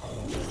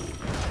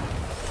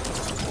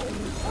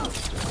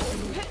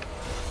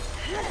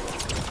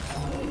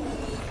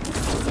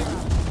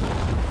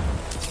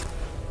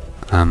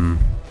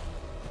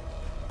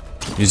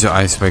 Use your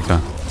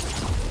icebreaker.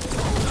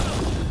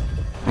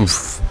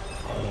 Oof.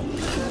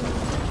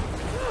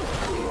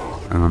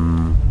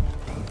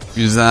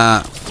 Use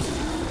that.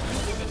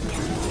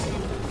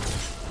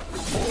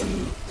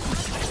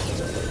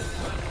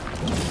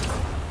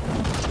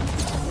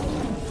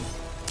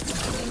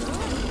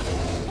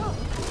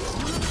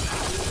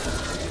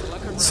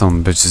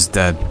 Some bitch is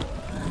dead.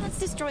 Let's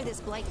destroy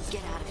this blight and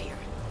get out of here.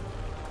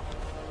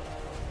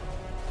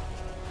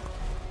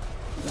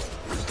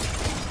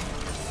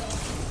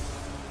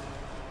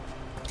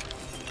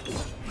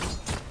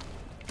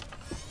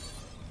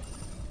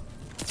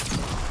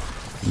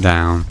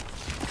 Down.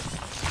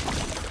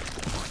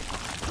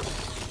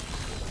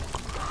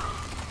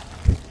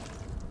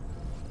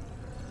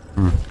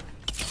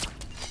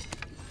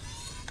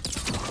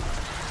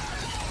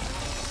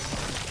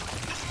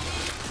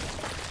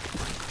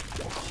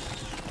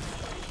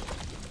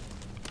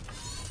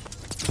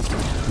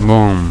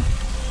 Boom.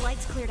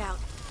 Lights cleared out.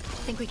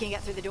 Think we can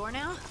get through the door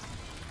now?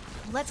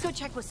 Let's go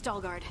check with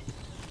Stalgard.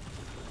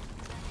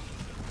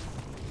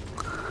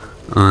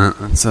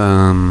 Alright, let's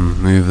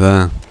move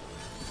there.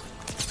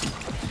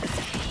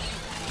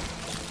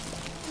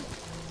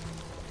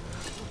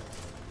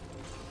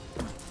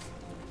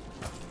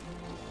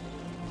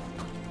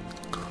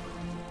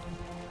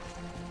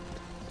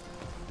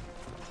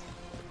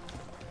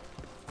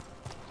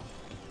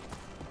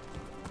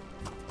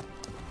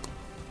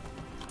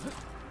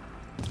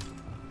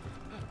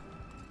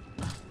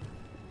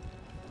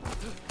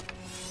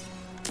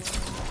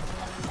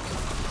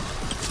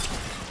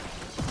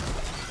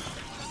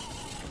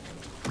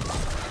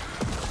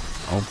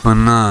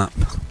 Open up.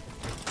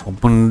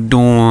 Open the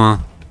door.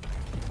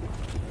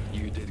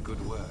 You did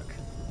good work.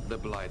 The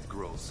blight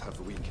growths have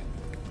weakened.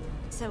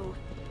 So,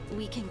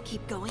 we can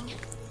keep going?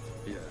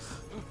 Yes.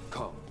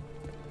 Come.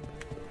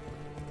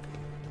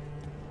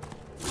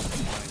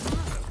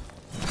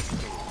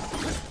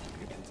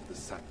 Into the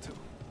sanctum.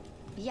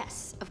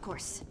 Yes, of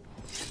course.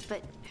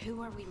 But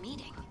who are we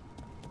meeting?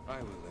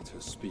 I will let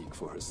her speak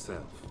for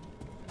herself.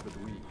 But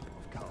we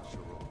of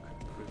Kalsharok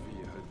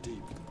revere her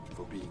deeply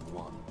for being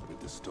one with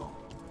the stone.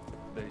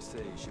 They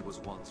say she was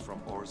once from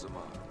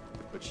Orzammar,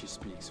 but she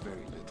speaks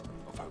very little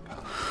of her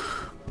past.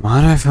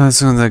 Why did I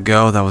first know the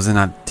girl that was in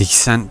that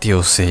Descent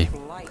DLC?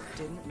 Blight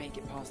didn't make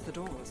it past the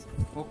doors.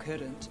 Or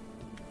couldn't.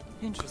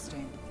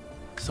 Interesting.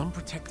 Some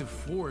protective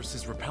force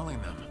is repelling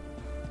them.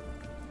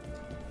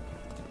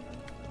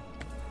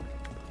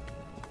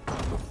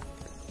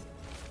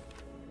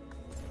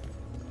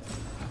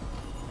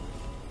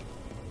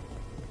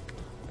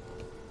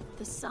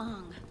 The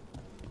song.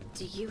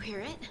 Do you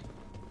hear it?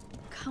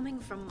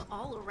 Coming from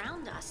all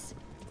around us.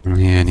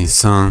 Yeah, any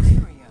song.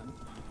 Miriam,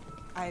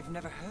 I've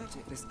never heard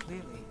it this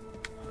clearly.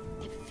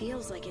 It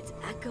feels like it's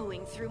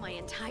echoing through my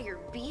entire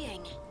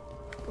being.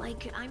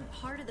 Like I'm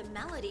part of the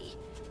melody.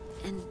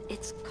 And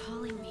it's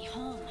calling me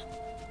home.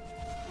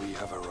 We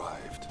have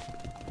arrived.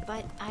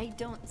 But I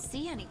don't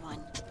see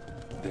anyone.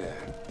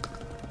 There.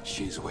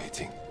 She's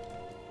waiting.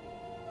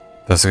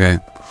 That's okay.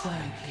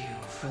 Thank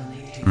you for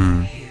leading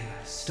me here,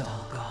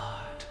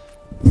 Stalgard.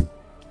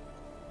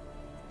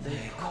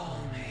 They call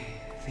me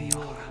the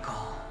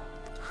Oracle.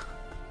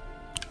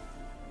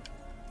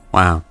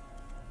 Wow.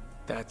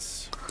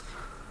 That's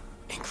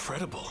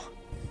incredible.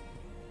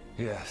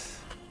 Yes,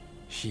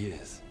 she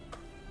is.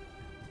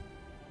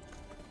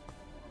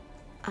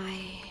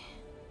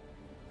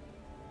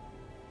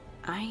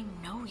 I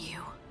know you.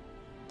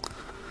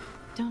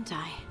 Don't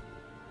I?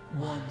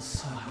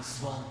 Once I was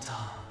Volta,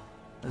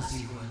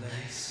 as you were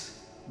Lace.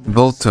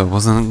 Volta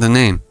wasn't the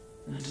name.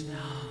 And now,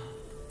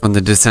 On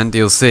the Descent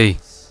DLC.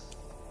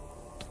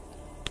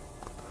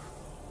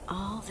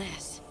 All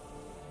this.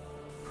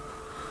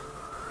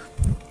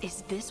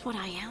 Is this what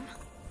I am?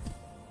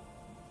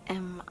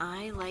 Am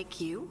I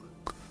like you?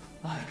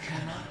 I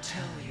cannot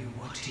tell you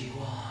what you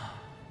are.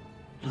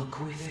 Look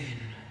within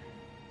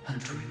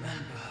and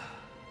remember.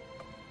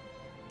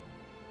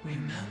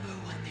 Remember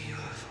when the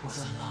earth was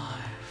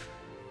alive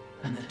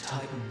and the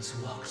Titans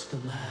walked the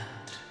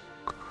land.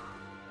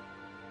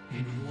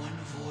 In one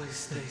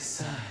voice they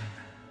sang,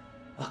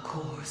 a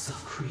chorus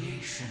of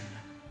creation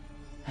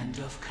and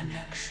of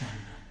connection.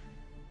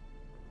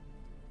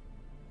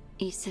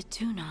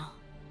 Isatuno.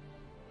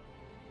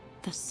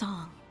 The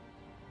song.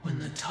 When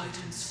the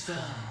Titans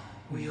fell,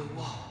 we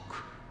awoke,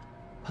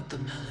 but the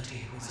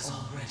melody was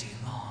already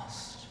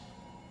lost.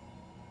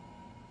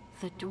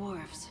 The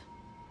dwarves.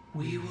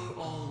 We were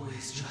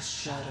always just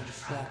shattered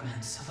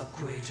fragments of a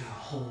greater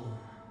whole.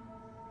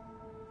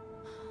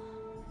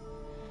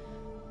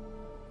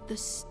 The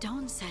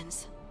stone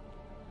sense.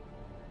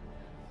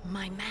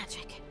 My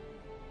magic.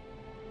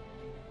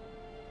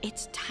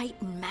 It's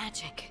Titan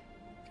magic.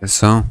 Guess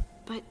so.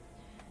 But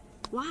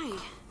why?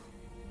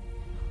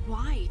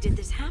 Why did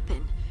this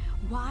happen?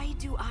 Why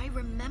do I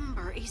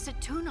remember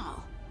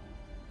Isatuno?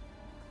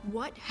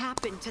 What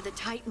happened to the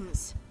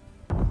Titans?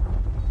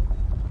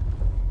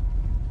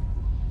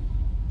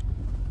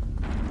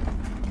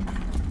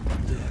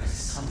 There's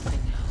something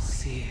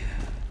else here.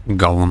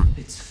 Golem.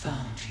 It's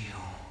found you.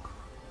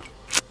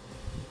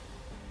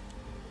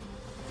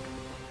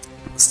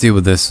 Let's deal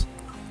with this.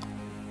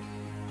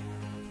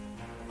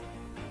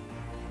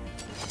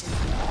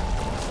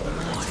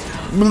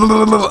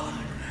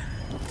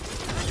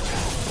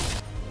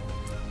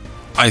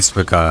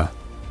 Icebreaker.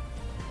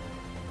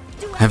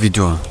 Heavy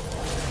door.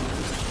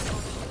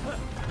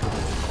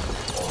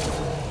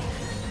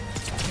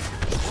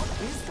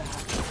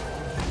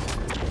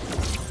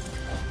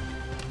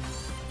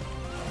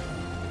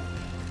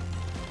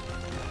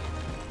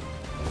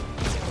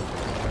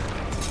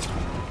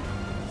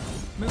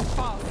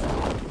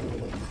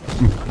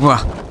 Wah.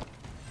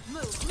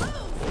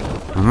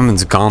 I remember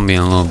the golem being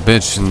a little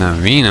bitch in the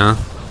arena.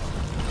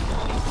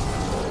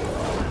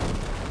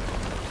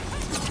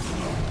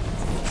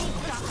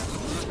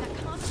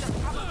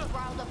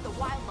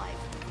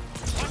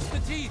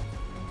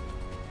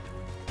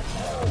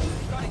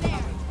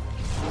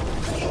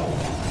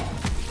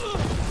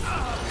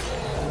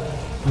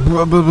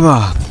 Blah blah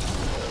blah.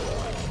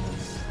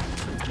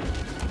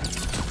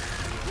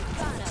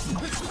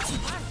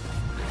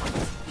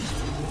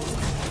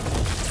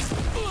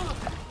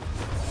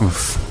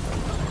 Oof.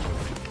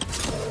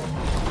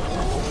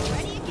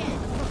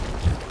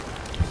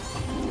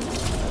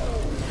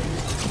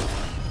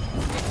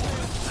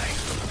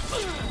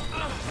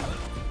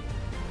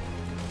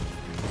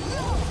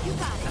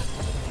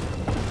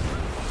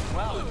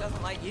 Well, it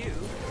doesn't like you.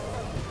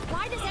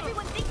 Why does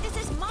everyone think this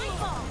is my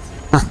fault?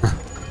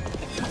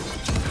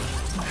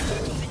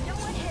 No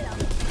one hit him.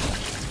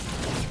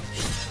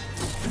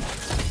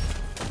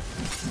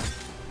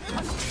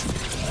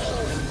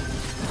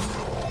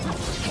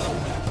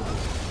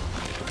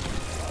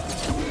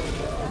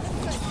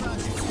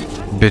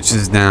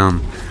 Bitches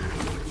down.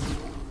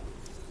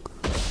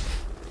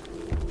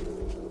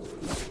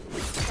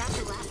 That's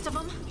the last of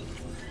them?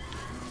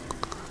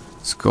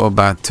 Let's go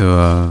back to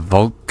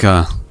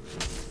Volca.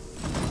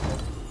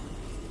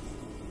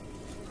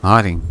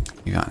 Hiding.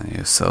 You got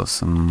yourself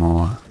some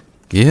more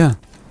gear.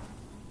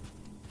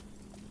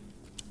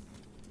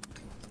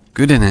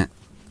 Good in it.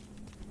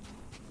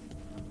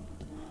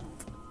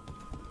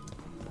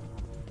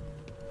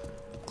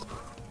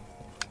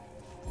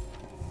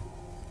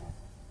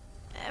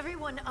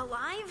 Everyone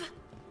alive?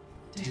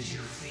 Did you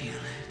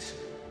feel it?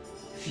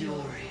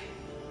 Fury.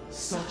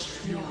 Such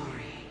fury.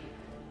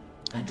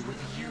 And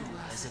with you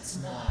as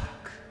its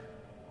mark.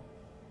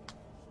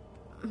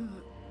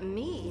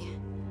 Me?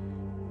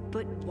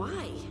 But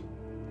why?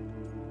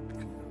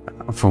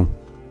 Powerful.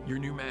 Your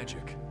new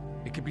magic.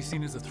 It could be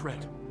seen as a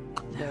threat.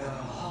 There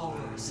are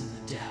horrors in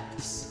the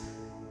depths.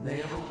 They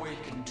have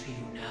awakened to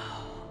you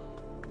now.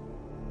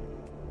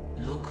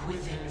 Look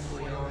within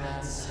for your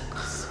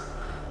answers.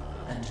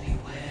 And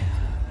beware.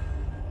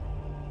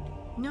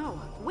 No,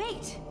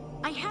 wait!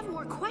 I have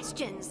more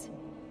questions.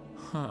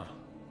 Huh.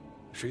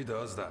 She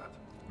does that.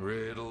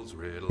 Riddles,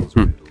 riddles,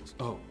 riddles.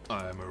 Oh,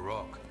 I'm a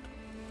rock.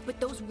 But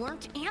those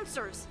weren't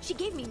answers. She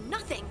gave me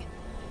nothing.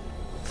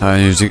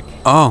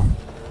 Oh.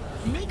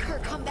 Make her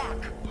come back.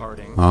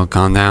 Parting. Well,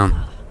 calm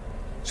down.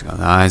 She's got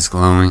the eyes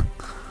glowing.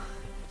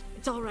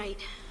 It's all right.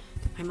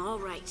 I'm all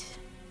right.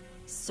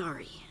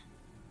 Sorry.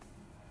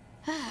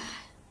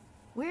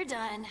 We're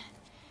done.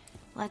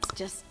 Let's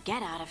just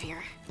get out of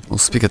here. We'll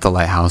speak at the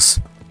lighthouse.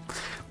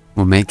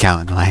 We'll make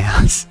out in the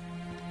lighthouse.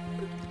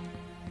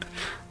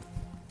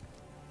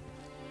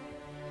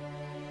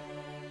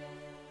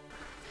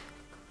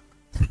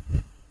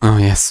 Oh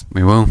yes,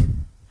 we will.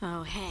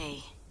 Oh,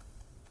 hey.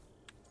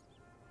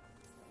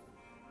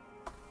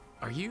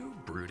 Are you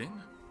brooding?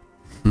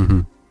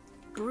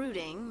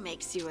 Brooding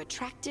makes you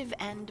attractive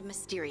and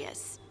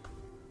mysterious.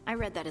 I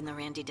read that in the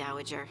Randy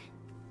Dowager.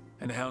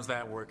 And how's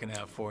that working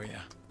out for you?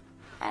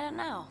 I don't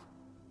know.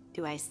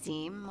 Do I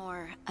seem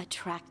more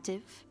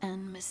attractive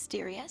and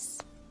mysterious?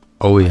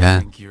 Oh I yeah.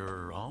 think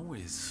you're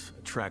always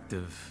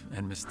attractive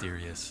and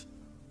mysterious.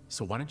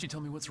 So why don't you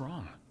tell me what's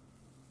wrong?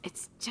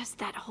 It's just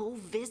that whole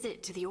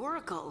visit to the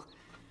Oracle.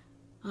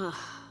 Ugh.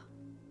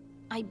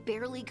 I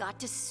barely got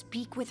to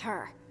speak with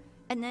her.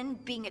 And then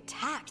being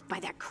attacked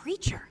by that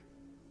creature.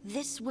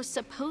 This was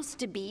supposed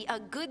to be a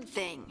good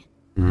thing.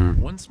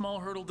 One small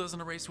hurdle doesn't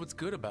erase what's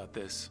good about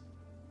this.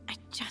 I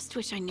just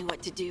wish I knew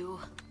what to do.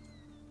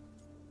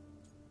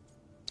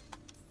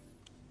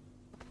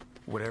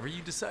 Whatever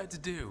you decide to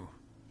do,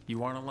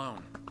 you aren't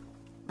alone.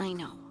 I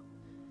know.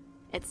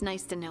 It's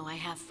nice to know I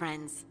have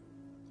friends.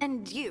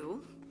 And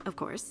you, of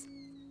course.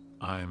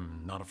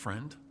 I'm not a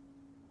friend?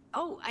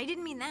 Oh, I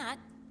didn't mean that.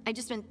 I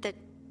just meant that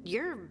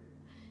you're...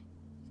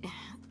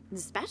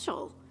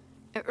 special.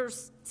 Or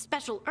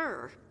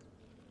special-er.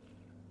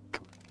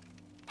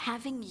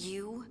 Having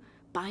you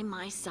by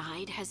my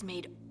side has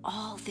made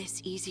all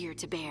this easier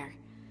to bear.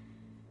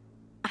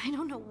 I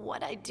don't know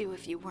what I'd do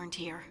if you weren't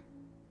here.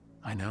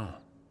 I know.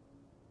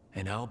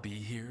 And I'll be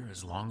here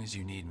as long as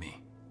you need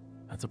me.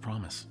 That's a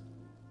promise.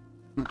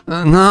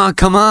 No,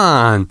 come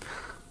on.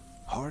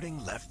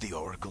 Harding left the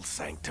Oracle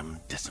Sanctum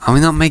Are we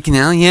not making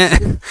out yet?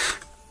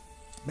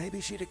 Maybe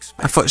she'd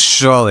expect. I thought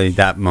surely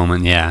that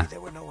moment, yeah. There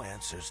were no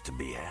answers to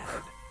be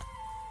had.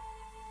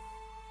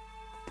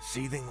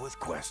 Seething with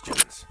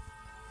questions,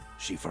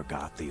 she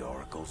forgot the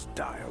Oracle's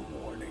dire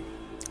warning.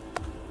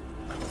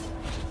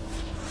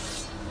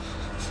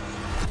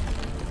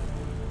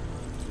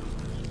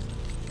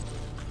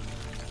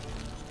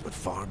 But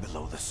far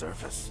below the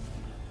surface,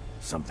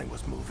 something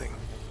was moving.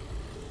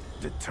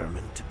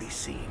 Determined to be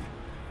seen.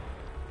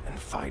 And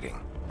fighting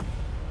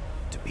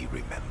to be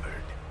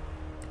remembered.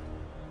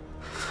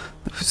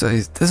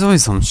 There's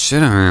always some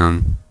shit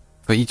around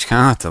for each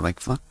character, like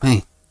fuck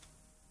me.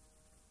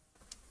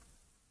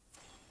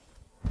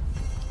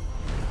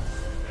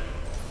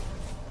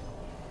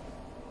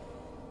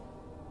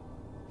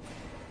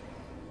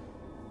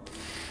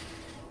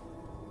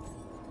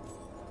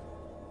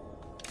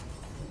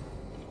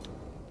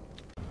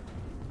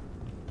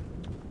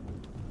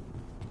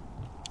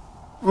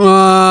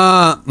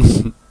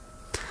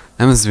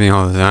 That must be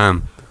all the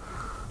time.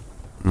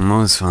 I'm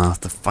always falling off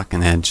the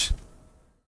fucking edge.